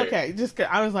 I hear okay. You. Just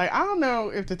I was like, I don't know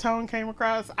if the tone came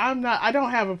across. I don't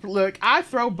have a look. I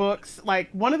throw books like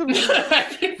one of the reasons.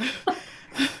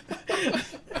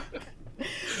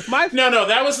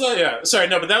 That was sorry,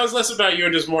 no, but that was less about you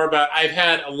and just more about I've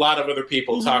had a lot of other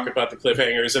people talk about the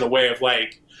cliffhangers in a way of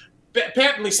like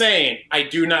patently saying I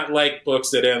do not like books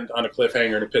that end on a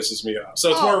cliffhanger and it pisses me off.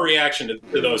 So it's more a reaction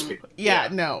to those people.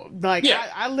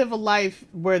 I live a life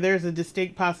where there's a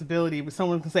distinct possibility where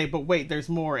someone can say, but wait, there's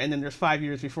more, and then there's 5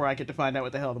 years before I get to find out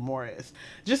what the hell the more is.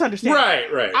 Just understand.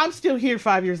 Right. I'm still here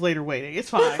 5 years later waiting. It's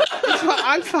fine. It's fine.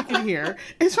 I'm fucking here.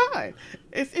 It's fine.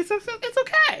 It's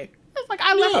okay. It's like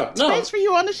I left space for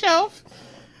you on the shelf.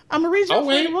 I'm gonna read your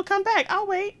thing and we'll come back. I'll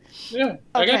wait. Yeah,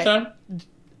 I got time.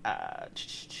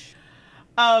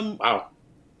 Wow.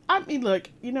 I mean, look,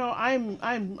 I'm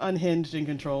unhinged and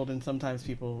controlled, and sometimes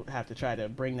people have to try to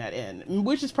bring that in,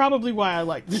 which is probably why I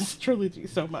like this trilogy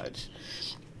so much.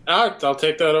 I'll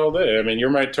take that all day. I mean, you're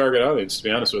my target audience, to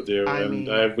be honest with you.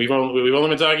 We've only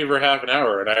been talking for half an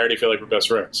hour, and I already feel like we're best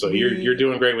friends. So you're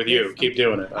doing great with you. Keep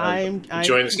doing it. I'm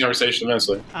enjoying this conversation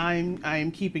immensely.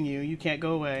 I'm keeping you. You can't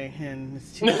go away, and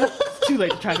it's too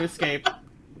late to try to escape.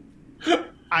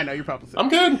 I know you're probably sick. I'm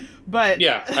good, but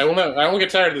yeah, I will not. I won't get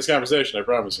tired of this conversation. I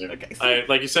promise you. Okay, so,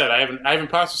 like you said, I have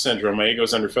imposter syndrome. My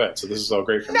ego's underfed, so this is all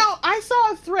great for me. No, I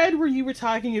saw a thread where you were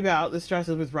talking about the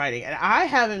stresses with writing, and I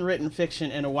haven't written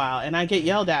fiction in a while, and I get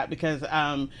yelled at because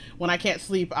when I can't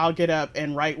sleep, I'll get up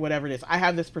and write whatever it is. I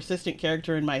have this persistent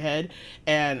character in my head,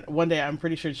 and one day I'm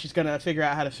pretty sure she's gonna figure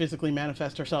out how to physically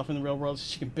manifest herself in the real world so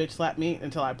she can bitch slap me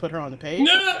until I put her on the page.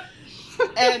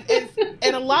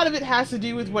 And a lot of it has to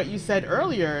do with what you said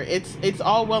earlier. It's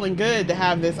all well and good to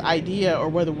have this idea or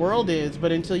where the world is,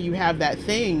 but until you have that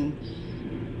thing,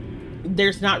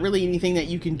 there's not really anything that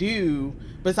you can do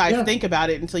besides think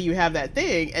about it until you have that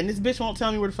thing. And this bitch won't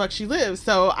tell me where the fuck she lives,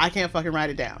 so I can't fucking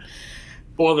write it down.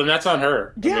 Well, then that's on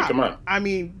her. I mean, come on. I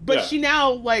mean, but she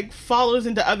now like follows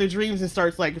into other dreams and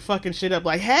starts like fucking shit up.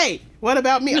 Like, hey, what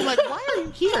about me? I'm like, why are you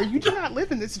here? You do not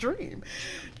live in this dream.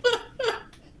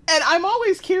 And I'm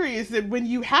always curious that when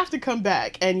you have to come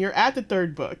back and you're at the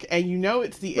third book and you know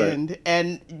it's the end,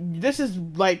 and this is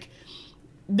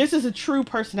a true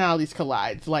personalities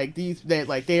collides. Like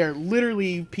they are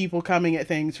literally people coming at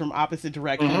things from opposite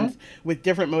directions with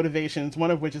different motivations.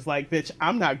 One of which is like, bitch,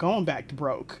 I'm not going back to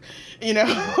broke,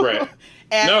 Right.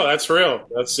 And, no, that's real.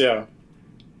 That's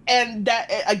And that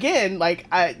again,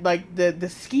 the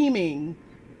scheming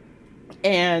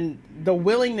and the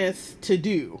willingness to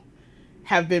do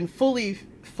have been fully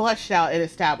fleshed out and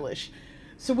established.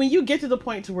 So when you get to the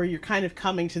point to where you're kind of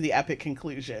coming to the epic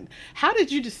conclusion, how did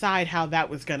you decide how that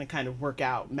was going to kind of work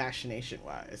out machination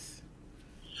wise?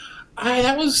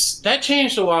 That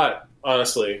changed a lot,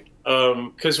 honestly.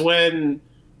 Because when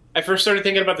I first started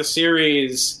thinking about the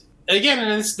series, again,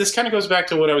 and this kind of goes back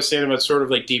to what I was saying about sort of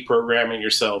like deprogramming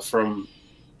yourself from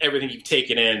everything you've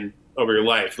taken in over your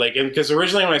life. Like, because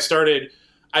originally when I started,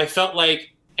 I felt like,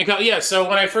 so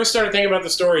when I first started thinking about the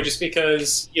story, just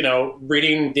because,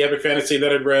 reading the epic fantasy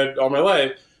that I'd read all my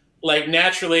life, like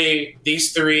naturally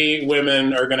these three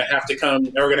women are going to have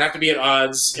to be at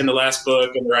odds in the last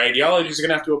book, and their ideologies are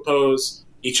going to have to oppose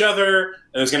each other, and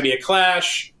there's going to be a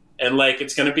clash, and like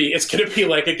it's going to be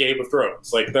like a Game of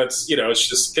Thrones. Like that's, it's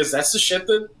just because that's the shit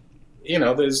that,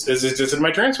 there's in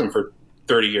my transfer for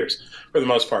 30 years for the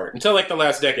most part, until like the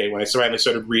last decade when I finally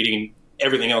started reading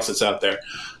everything else that's out there.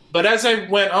 But as I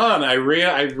went on, I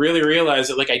really realized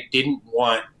that like I didn't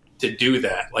want to do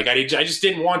that. Like I just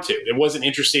didn't want to. It wasn't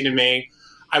interesting to me.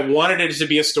 I wanted it to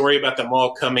be a story about them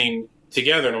all coming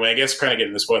together in a way. I guess kind of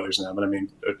getting the spoilers now, but I mean,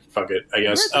 fuck it, I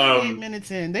guess. We're 8 minutes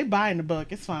in. They buying the book.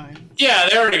 It's fine. Yeah,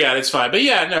 they already got it. It's fine. But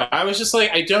yeah, no, I was just like,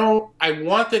 I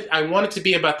want it to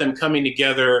be about them coming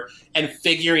together and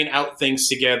figuring out things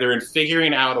together and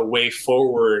figuring out a way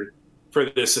forward for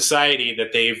the society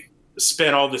that they've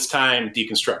spent all this time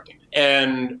deconstructing.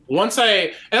 And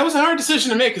that was a hard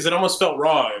decision to make because it almost felt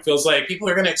wrong. It feels like people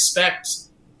are going to expect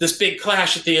this big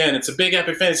clash at the end. It's a big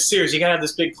epic fantasy series. You got to have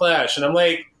this big clash. And I'm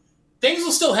like, things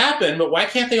will still happen, but why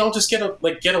can't they all just get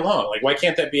along? Like, why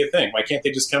can't that be a thing? Why can't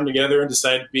they just come together and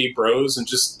decide to be bros and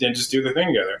just do their thing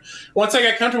together? Once I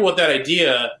got comfortable with that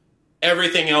idea,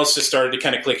 everything else just started to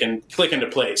kind of click into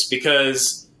place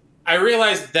because I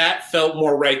realized that felt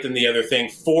more right than the other thing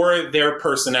for their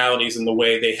personalities and the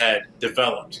way they had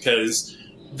developed, because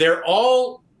they're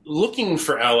all looking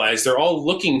for allies. They're all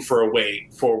looking for a way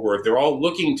forward. They're all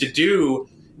looking to do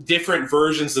different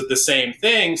versions of the same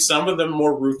thing, some of them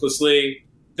more ruthlessly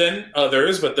than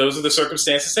others, but those are the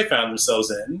circumstances they found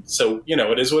themselves in. So,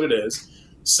 it is what it is.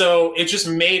 So it just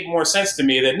made more sense to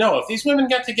me that, no, if these women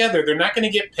got together, they're not going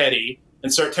to get petty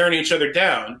and start tearing each other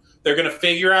down. They're going to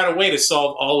figure out a way to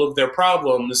solve all of their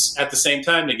problems at the same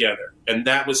time together. And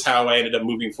that was how I ended up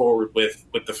moving forward with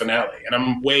the finale. And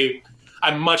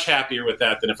I'm much happier with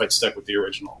that than if I'd stuck with the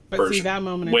original version. But see, that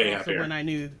moment is way also happier. When I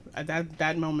knew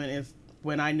that moment is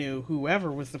when I knew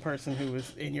whoever was the person who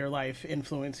was in your life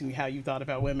influencing how you thought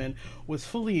about women was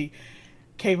fully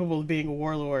capable of being a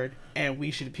warlord, and we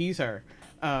should appease her.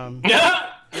 Oh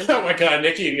my God,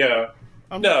 Nikki! Yeah,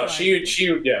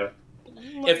 yeah.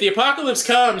 If the apocalypse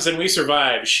comes and we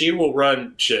survive, she will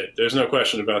run shit. There's no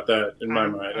question about that in my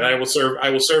mind, and I will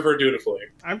serve her dutifully.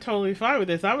 I'm totally fine with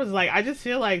this. I was like, I just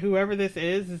feel like whoever this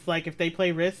is like if they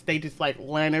play Risk, they just like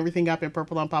line everything up in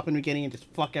purple on Papua New Guinea and just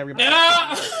fuck everybody.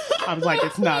 I was like,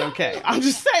 it's not okay. I'm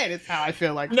just saying, it's how I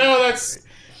feel like. No, that's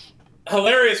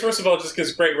hilarious. First of all, just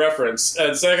because great reference,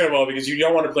 and second of all, because you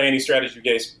don't want to play any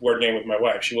strategy-based word game with my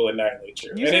wife. She will annihilate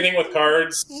you. Anything with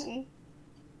cards.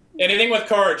 Anything with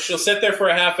cards, she'll sit there for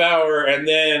a half hour, and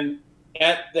then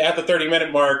at the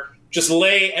 30-minute mark, just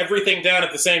lay everything down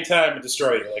at the same time and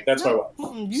destroy you. Like, that's my wife.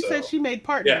 You said she made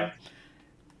partner. Yeah.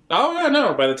 Oh, yeah,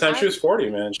 no. By the time she was 40,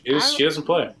 man, she doesn't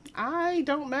play. I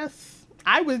don't mess.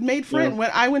 I was made friend when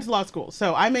I went to law school,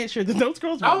 so I made sure that those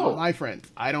girls were my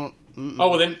friends. I don't. Oh,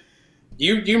 well, then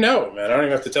you know, man. I don't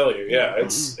even have to tell you. Yeah,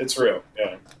 it's real.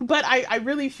 Yeah. But I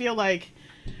really feel like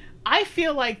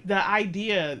the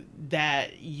idea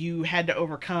that you had to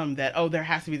overcome that, there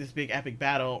has to be this big epic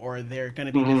battle, or there's going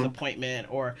to be disappointment,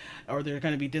 or there's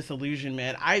going to be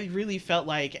disillusionment. I really felt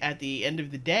like at the end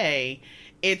of the day,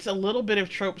 it's a little bit of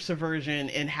trope subversion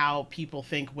in how people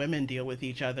think women deal with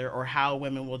each other, or how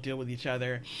women will deal with each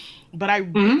other. But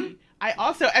I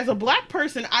also, as a Black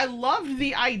person, I loved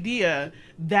the idea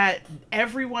that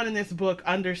everyone in this book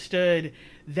understood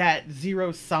that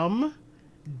zero sum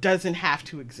doesn't have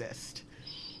to exist.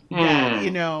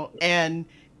 That,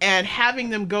 and having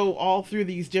them go all through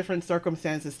these different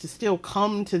circumstances to still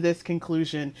come to this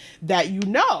conclusion that,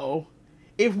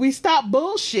 if we stop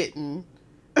bullshitting,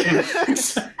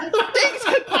 things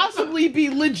could possibly be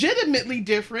legitimately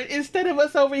different instead of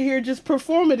us over here just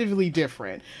performatively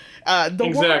different.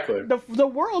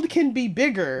 The world can be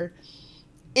bigger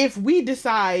if we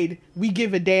decide we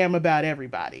give a damn about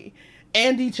everybody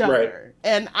and each other. Right.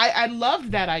 And I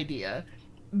loved that idea,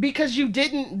 because you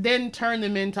didn't then turn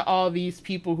them into all these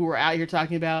people who are out here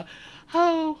talking about,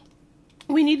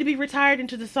 we need to be retired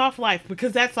into the soft life,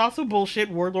 because that's also bullshit.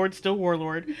 Warlord, still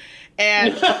warlord.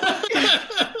 And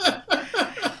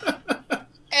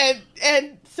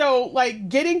and so, like,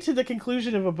 getting to the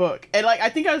conclusion of a book, and like, I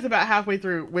think I was about halfway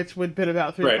through, which would have been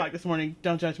about 3 o'clock this morning.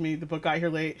 Don't judge me. The book got here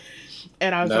late.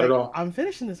 And I was I'm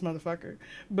finishing this motherfucker.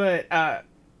 But,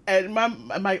 and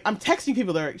I'm texting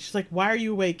people there. She's like, why are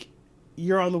you awake?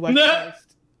 You're on the West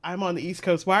Coast. I'm on the East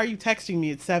Coast. Why are you texting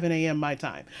me at 7 a.m. my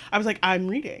time? I was like, I'm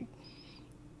reading.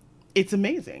 It's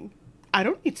amazing. I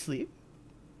don't need sleep.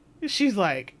 She's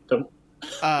like,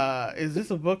 is this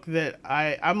a book that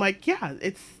I'm like, yeah,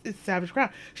 it's Savage Crown.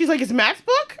 She's like, it's Matt's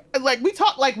book? Like, we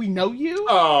talk like we know you.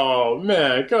 Oh,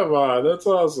 man, come on. That's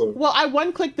awesome. Well, I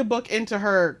one-clicked the book into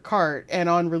her cart, and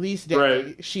on release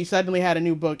day, she suddenly had a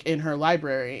new book in her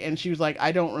library, and she was like,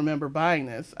 I don't remember buying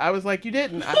this. I was like, you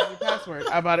didn't. I have your password.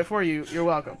 I bought it for you. You're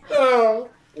welcome. Oh,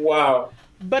 wow.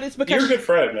 But it's because you're a good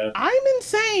friend, man. I'm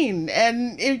insane,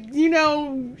 and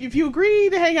if you agree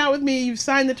to hang out with me, you've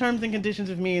signed the terms and conditions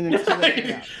with me, and then it's too late to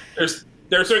get out.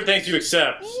 There are certain things you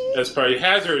accept as part of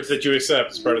hazards that you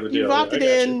accept as part of the deal. You've opted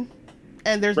in,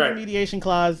 and there's no mediation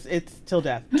clause. It's till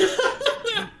death.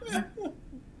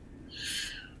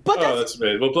 But that's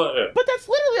amazing. But that's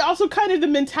literally also kind of the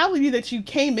mentality that you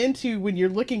came into when you're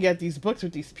looking at these books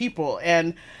with these people,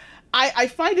 and I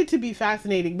find it to be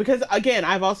fascinating because, again,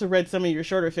 I've also read some of your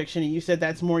shorter fiction, and you said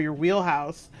that's more your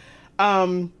wheelhouse.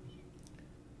 How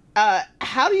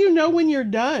do you know when you're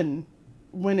done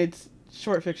when it's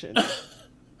short fiction?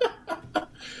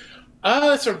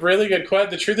 That's a really good question.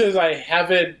 The truth is,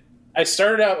 I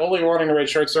started out only wanting to write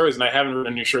short stories, and I haven't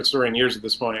written a new short story in years at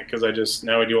this point, because I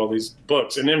do all these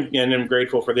books, and I'm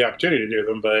grateful for the opportunity to do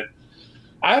them, but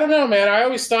I don't know, man. I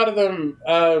always thought of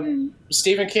them.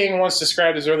 Stephen King once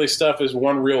described his early stuff as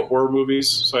one reel horror movies,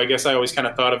 so I guess I always kind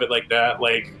of thought of it like that.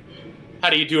 Like, how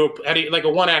do you like a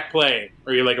one act play,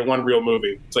 or you like a one reel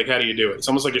movie? It's like, how do you do it? It's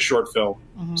almost like a short film.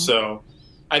 Mm-hmm. So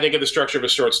I think of the structure of a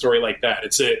short story like that.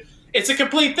 It's a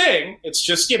complete thing. It's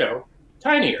just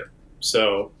tinier.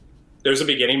 So there's a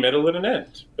beginning, middle, and an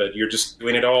end, but you're just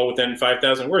doing it all within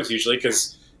 5,000 words usually,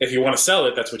 because if you want to sell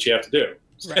it, that's what you have to do.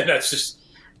 Right. And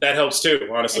that helps too,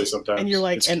 honestly, sometimes. And you're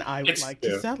like, I would like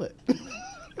to sell it.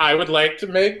 I would like to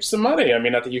make some money. I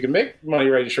mean, not that you can make money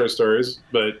writing short stories,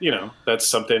 but, that's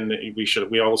something that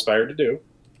we all aspire to do.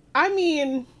 I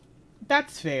mean,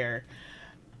 that's fair.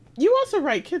 You also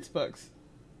write kids' books,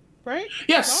 right?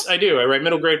 Yes, I do. I write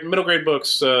middle grade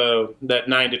books, that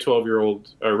 9 to 12-year-old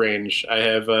range.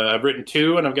 I've written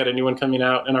 2, and I've got a new one coming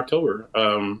out in October.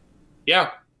 Yeah.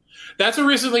 That's a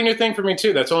recently new thing for me,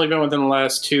 too. That's only been within the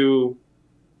last 2...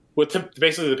 with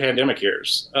basically the pandemic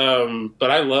years. But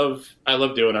I love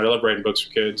doing it. I love writing books for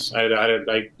kids. I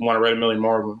want to write a million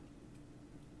more of them.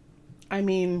 I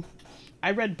mean,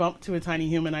 I read Bump to a Tiny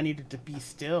Human. I needed to be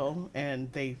still, and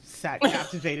they sat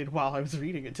captivated while I was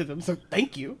reading it to them. So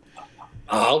thank you.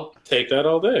 I'll take that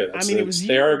all day. It was you.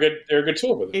 They're a good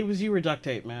tool with it. It was you or duct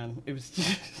tape, man. It was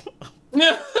just...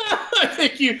 I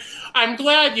think I'm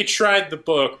glad you tried the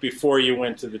book before you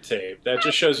went to the tape. That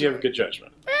just shows you have a good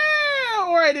judgment.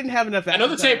 Or I didn't have enough. I know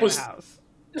the tape was. The house.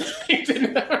 You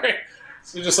didn't. All right.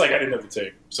 So just like I didn't have the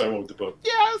tape, so I went with the book.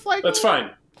 Yeah, I was like, that's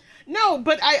fine. No,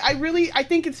 but I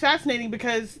think it's fascinating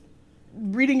because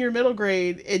reading your middle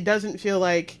grade, it doesn't feel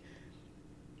like.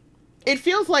 It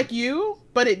feels like you,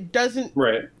 but it doesn't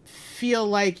feel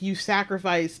like you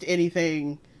sacrificed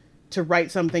anything to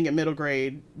write something at middle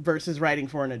grade versus writing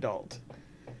for an adult.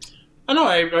 I know,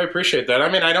 I appreciate that.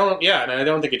 I mean, I don't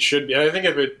think it should be. I think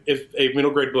if a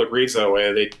middle grade book reads that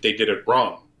way, they did it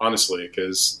wrong, honestly,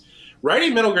 because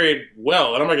writing middle grade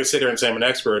well, and I'm not going to sit here and say I'm an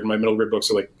expert and my middle grade books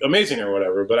are like amazing or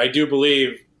whatever, but I do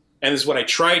believe, and this is what I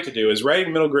try to do, is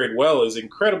writing middle grade well is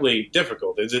incredibly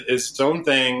difficult. It's its own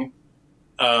thing.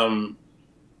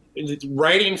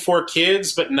 Writing for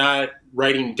kids, but not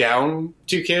writing down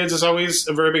to kids is always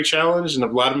a very big challenge. And a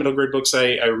lot of middle grade books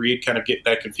I read kind of get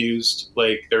that confused.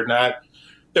 Like they're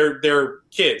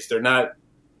kids. They're not,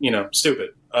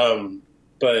 stupid.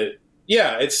 But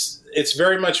yeah, it's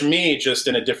very much me, just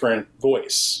in a different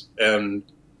voice. And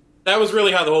that was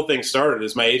really how the whole thing started.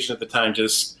 Is my agent at the time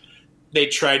they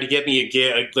tried to get me a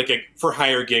gig, like a for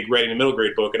hire gig, writing a middle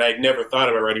grade book, and I'd never thought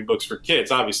about writing books for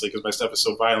kids, obviously, because my stuff is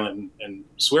so violent and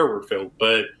swear word filled.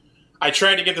 But I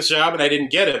tried to get this job, and I didn't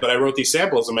get it. But I wrote these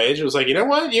samples, and my agent was like, "You know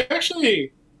what? You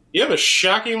have a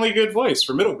shockingly good voice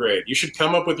for middle grade. You should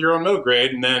come up with your own middle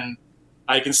grade, and then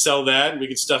I can sell that, and we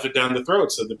can stuff it down the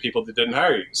throats of the people that didn't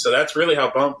hire you." So that's really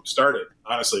how Bump started.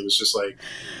 Honestly, it was just like,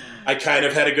 I kind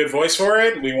of had a good voice for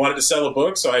it, and we wanted to sell a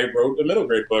book, so I wrote a middle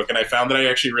grade book, and I found that I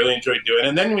actually really enjoyed doing it.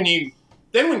 And then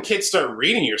when kids start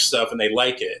reading your stuff and they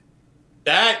like it,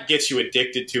 that gets you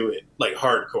addicted to it, like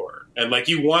hardcore. And like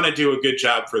you want to do a good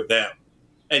job for them,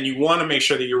 and you want to make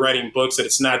sure that you're writing books that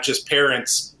it's not just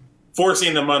parents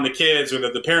forcing them on the kids or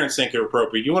that the parents think are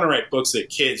appropriate. You want to write books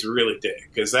that kids really dig,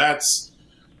 because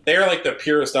they're like the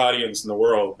purest audience in the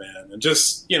world, man. And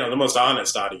just, the most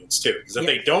honest audience, too. Because if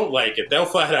they don't like it, they'll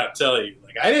flat out tell you,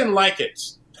 like, I didn't like it.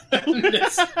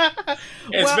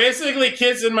 It's basically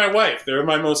kids and my wife. They're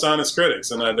my most honest critics,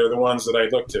 and they're the ones that I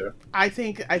look to. I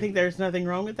think there's nothing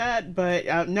wrong with that,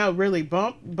 but no, really,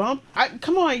 Bump.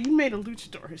 Come on, you made a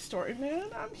luchador story, man.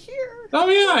 I'm here. Oh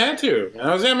yeah, I had to.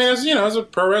 I was a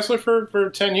pro wrestler for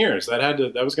 10 years. That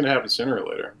was going to happen sooner or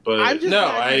later. But I'm just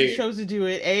glad you chose to do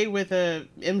it A with a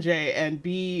MJ and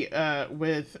B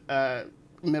with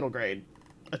middle grade,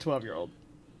 a 12-year-old.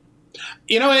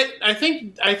 I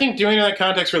think doing it in that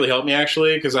context really helped me,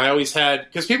 actually, because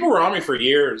because people were on me for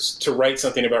years to write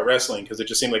something about wrestling because it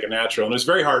just seemed like a natural, and it was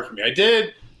very hard for me. I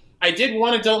did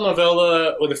one adult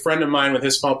novella with a friend of mine with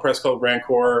his small press called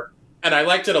Rancor, and I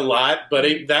liked it a lot, but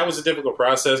that was a difficult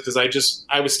process because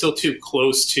I was still too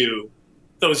close to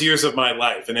those years of my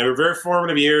life, and they were very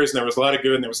formative years, and there was a lot of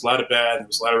good, and there was a lot of bad, and there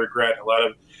was a lot of regret,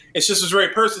 and it's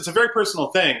a very personal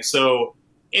thing. So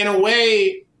in a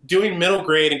way, doing middle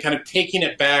grade and kind of taking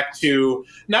it back to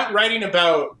not writing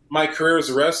about my career as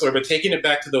a wrestler, but taking it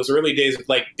back to those early days of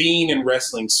like being in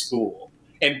wrestling school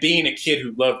and being a kid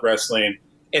who loved wrestling.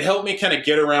 It helped me kind of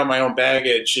get around my own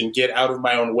baggage and get out of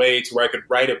my own way to where I could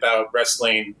write about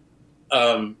wrestling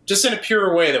just in a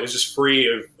pure way that was just free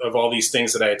of all these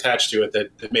things that I attached to it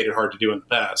that made it hard to do in the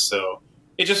past. So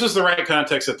it just was the right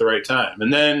context at the right time.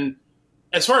 And then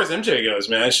as far as MJ goes,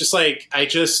 man, it's just like,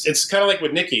 it's kind of like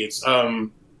with Nikki. It's,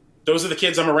 those are the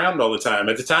kids I'm around all the time.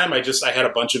 At the time, I had a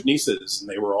bunch of nieces, and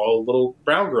they were all little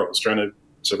brown girls trying to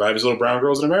survive as little brown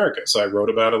girls in America. So I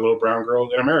wrote about a little brown girl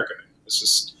in America.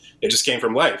 It just came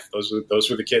from life. Those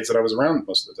were the kids that I was around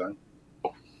most of the time.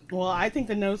 Well, I think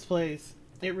the nose plays.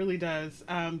 It really does.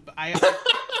 I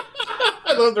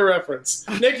love the reference.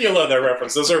 Nick, you love that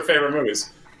reference. Those are her favorite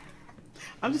movies.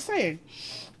 I'm just saying.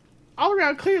 All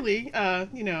around, clearly,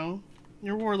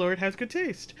 your warlord has good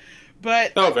taste.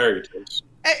 But very good taste.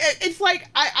 It's like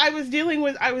I was dealing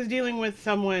with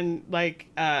someone like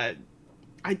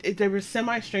they were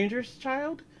semi-stranger's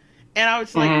child, and I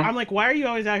was like, I'm like, why are you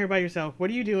always out here by yourself?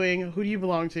 What are you doing? Who do you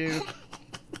belong to?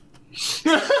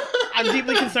 I'm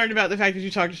deeply concerned about the fact that you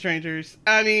talk to strangers.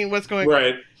 I mean, what's going on?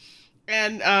 Right.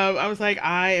 And I was like,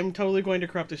 I am totally going to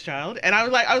corrupt this child. And I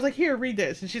was like, here, read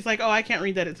this. And she's like, oh, I can't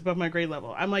read that. It's above my grade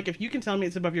level. I'm like, if you can tell me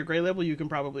it's above your grade level, you can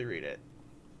probably read it.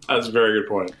 That's a very good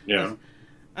point. Yeah.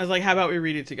 I was like, how about we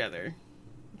read it together?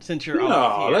 Since you're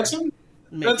all here.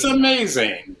 That's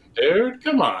amazing, dude.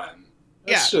 Come on.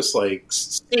 That's just like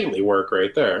stately work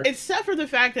right there. Except for the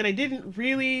fact that I didn't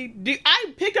really do.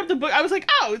 I picked up the book. I was like,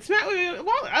 oh, it's Matt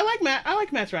Wallace. I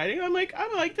like Matt's writing. I'm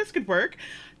like, this could work.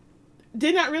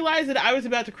 did not realize that I was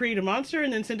about to create a monster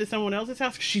and then send it to someone else's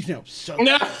house. She's now obsessed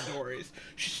with stories.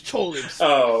 She's totally obsessed.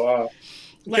 Oh, wow.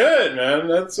 Good, man.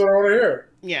 That's what I want to hear.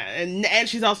 Yeah, and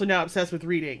she's also now obsessed with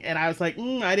reading. And I was like,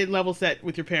 I didn't level set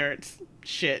with your parents.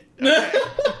 Shit. Okay.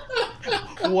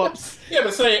 Whoops. Yeah,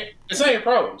 but it's not your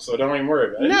problem, so don't even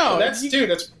worry about it. No,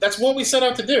 that's what we set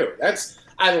out to do.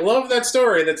 I love that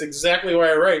story. That's exactly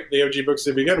why I write the OG books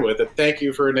to begin with. And thank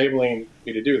you for enabling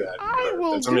me to do that. I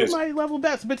will do my level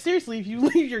best. But seriously, if you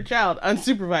leave your child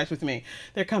unsupervised with me,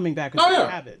 they're coming back with bad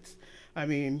habits. I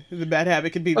mean, the bad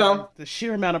habit could be the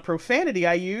sheer amount of profanity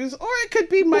I use, or it could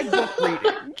be my book reading.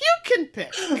 You can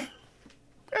pick.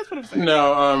 That's what I'm saying.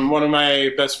 No, one of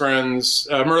my best friends,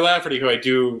 Mer Lafferty, who I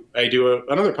do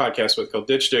another podcast with called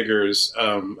Ditch Diggers.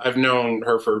 I've known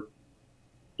her for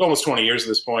almost 20 years at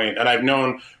this point, and I've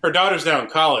known her daughter's now in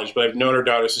college, but I've known her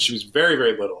daughter since she was very,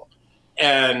 very little.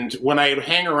 And when I would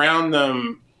hang around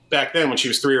them back then, when she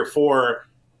was 3 or 4,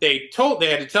 they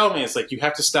had to tell me, it's like, you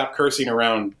have to stop cursing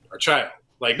around our child.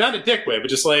 Like, not a dick way, but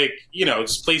just like,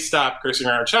 just please stop cursing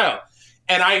around our child.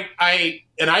 And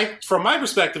I, from my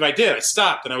perspective, I did. I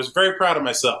stopped, and I was very proud of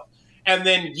myself. And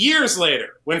then years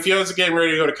later, when Fiona's getting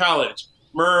ready to go to college,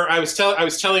 I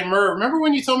was telling Mer, remember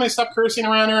when you told me to stop cursing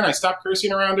around her, and I stopped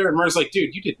cursing around her? And Mer's like,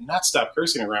 dude, you did not stop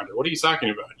cursing around her. What are you talking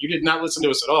about? You did not listen to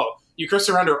us at all. You cursed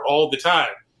around her all the time.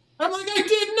 I'm like, I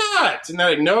did not. And they're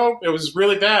like, no, it was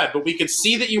really bad, but we could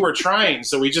see that you were trying,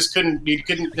 so we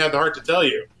couldn't have the heart to tell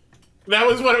you.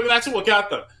 That's what got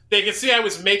them. They could see I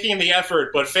was making the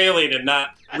effort, but failing and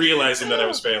not realizing that I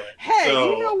was failing. Hey,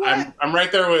 so you know what? I'm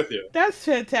right there with you. That's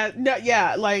fantastic. No,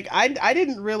 yeah, like I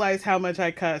didn't realize how much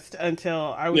I cussed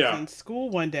until I was in school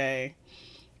one day,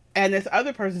 and this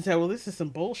other person said, "Well, this is some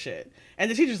bullshit,"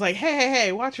 and the teacher's like,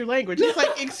 "Hey, watch your language." It's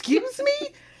like, "Excuse me,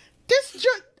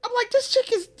 I'm like, this chick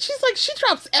she's like, she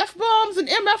drops F-bombs and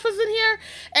MFs in here.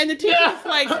 And the teacher's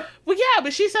like, well, yeah,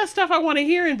 but she says stuff I want to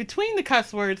hear in between the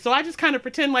cuss words. So I just kind of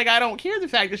pretend like I don't hear the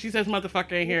fact that she says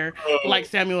motherfucker in here like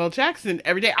Samuel L. Jackson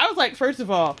every day. I was like, first of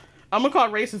all, I'm going to call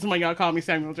it racism when y'all call me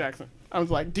Samuel Jackson. I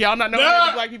was like, do y'all not know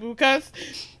any black people who cuss?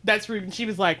 That's rude. And she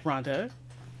was like, Rhonda,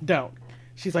 don't.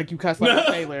 She's like, you cuss like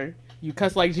a sailor. You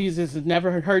cuss like Jesus has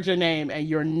never heard your name, and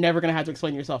you're never going to have to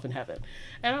explain yourself in heaven.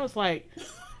 And I was like...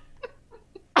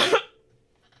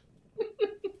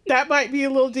 that might be a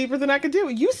little deeper than I could do.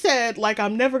 You said, like,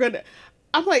 I'm never gonna...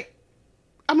 I'm like,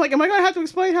 am I gonna have to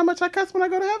explain how much I cuss when I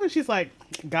go to heaven? She's like,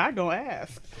 God gonna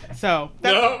ask. So,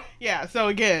 yeah, so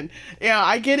again,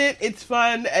 I get it. It's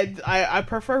fun. And I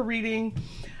prefer reading.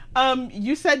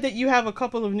 You said that you have a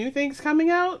couple of new things coming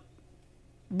out?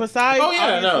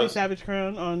 Besides, Savage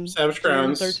Crown on Savage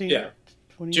Crowns, June 13th. Yeah.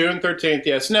 June 13th,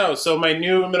 yes. No, so my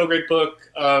new middle grade book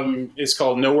is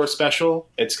called Nowhere Special.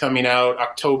 It's coming out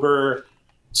October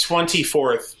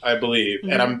 24th, I believe.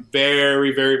 Mm-hmm. And I'm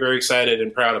very, very, very excited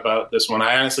and proud about this one.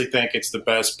 I honestly think it's the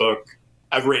best book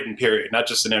I've written, period. Not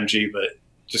just an MG, but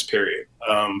just period.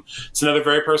 It's another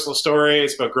very personal story.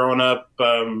 It's about growing up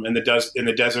in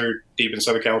the desert deep in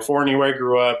Southern California where I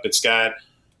grew up. It's got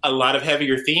a lot of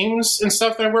heavier themes and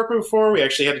stuff that I worked with before. We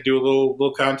actually had to do a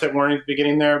little content warning at the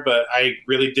beginning there, but I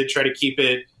really did try to keep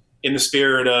it in the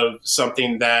spirit of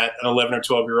something that an 11 or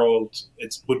 12-year-old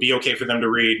would be okay for them to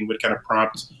read and would kind of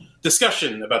prompt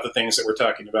discussion about the things that we're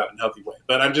talking about in a healthy way.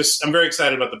 But I'm very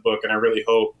excited about the book, and I really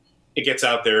hope it gets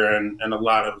out there and a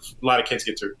lot of kids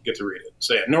get to read it.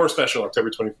 So yeah, Nowhere Special,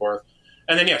 October 24th.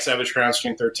 And then Savage Crowns,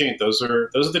 June 13th. Those are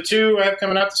the two I have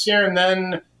coming out this year, and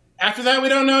then after that, we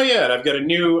don't know yet. I got a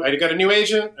new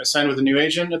agent. I signed with a new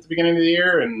agent at the beginning of the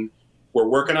year, and we're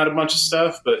working on a bunch of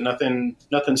stuff, but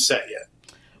nothing's set yet.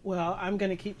 Well, I'm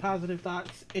going to keep positive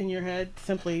thoughts in your head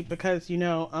simply because,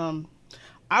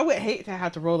 I would hate to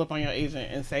have to roll up on your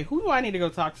agent and say, who do I need to go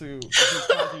talk to who's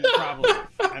causing you problems?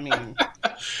 I mean...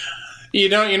 You're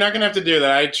not going to have to do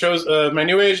that. I chose my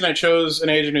new agent. I chose an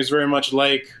agent who's very much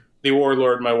like the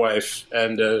warlord, my wife,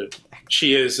 and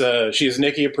she is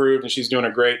Nikki approved, and she's doing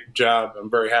a great job. I'm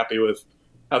very happy with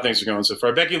how things are going so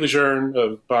far. Becky Lejeune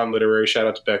of Bond Literary, shout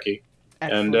out to Becky.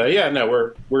 Excellent. And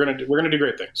we're gonna do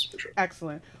great things for sure.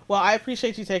 Excellent. Well, I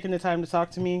appreciate you taking the time to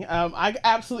talk to me. I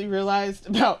absolutely realized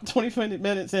about 20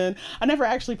 minutes in, I never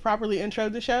actually properly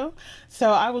introed the show,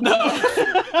 so I will. No,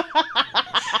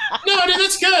 dude,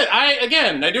 that's good. I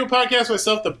do a podcast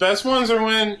myself. The best ones are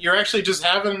when you're actually just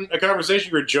having a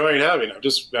conversation you're enjoying having. I've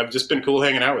just been cool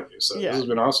hanging out with you, so This has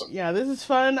been awesome. Yeah, this is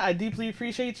fun. I deeply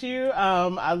appreciate you.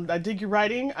 I dig your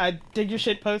writing. I dig your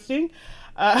shit posting.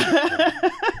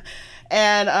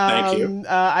 And thank you.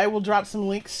 I will drop some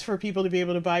links for people to be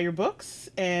able to buy your books,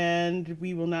 and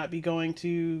we will not be going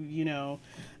to,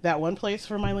 that one place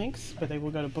for my links, but they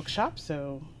will go to Bookshop,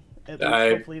 so at least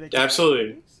hopefully they can.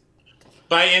 Absolutely.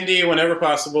 Buy indie whenever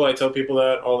possible. I tell people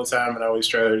that all the time, and I always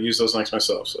try to use those links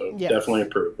myself. So definitely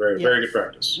approve. Very good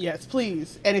practice. Yes,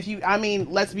 please. And if you, I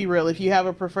mean, let's be real. If you have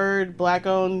a preferred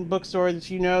Black-owned bookstore that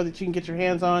you know that you can get your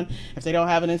hands on, if they don't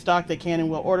have it in stock, they can and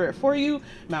will order it for you.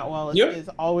 Matt Wallace is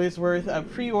always worth a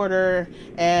pre-order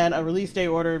and a release day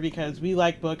order because we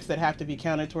like books that have to be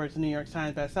counted towards the New York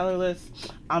Times bestseller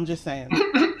list. I'm just saying.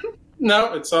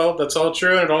 No, that's all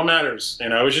true, and it all matters.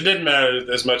 I wish it didn't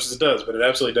matter as much as it does, but it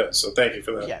absolutely does. So thank you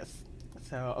for that. Yes.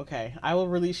 So, okay. I will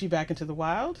release you back into the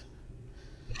wild.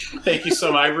 Thank you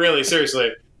so much.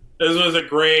 Seriously, this was a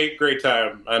great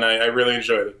time, and I really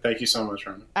enjoyed it. Thank you so much,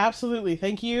 Ron. Absolutely.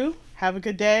 Thank you. Have a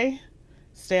good day.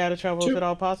 Stay out of trouble if at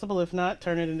all possible. If not,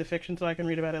 turn it into fiction so I can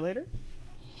read about it later.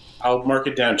 I'll mark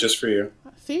it down just for you.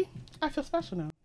 See? I feel special now.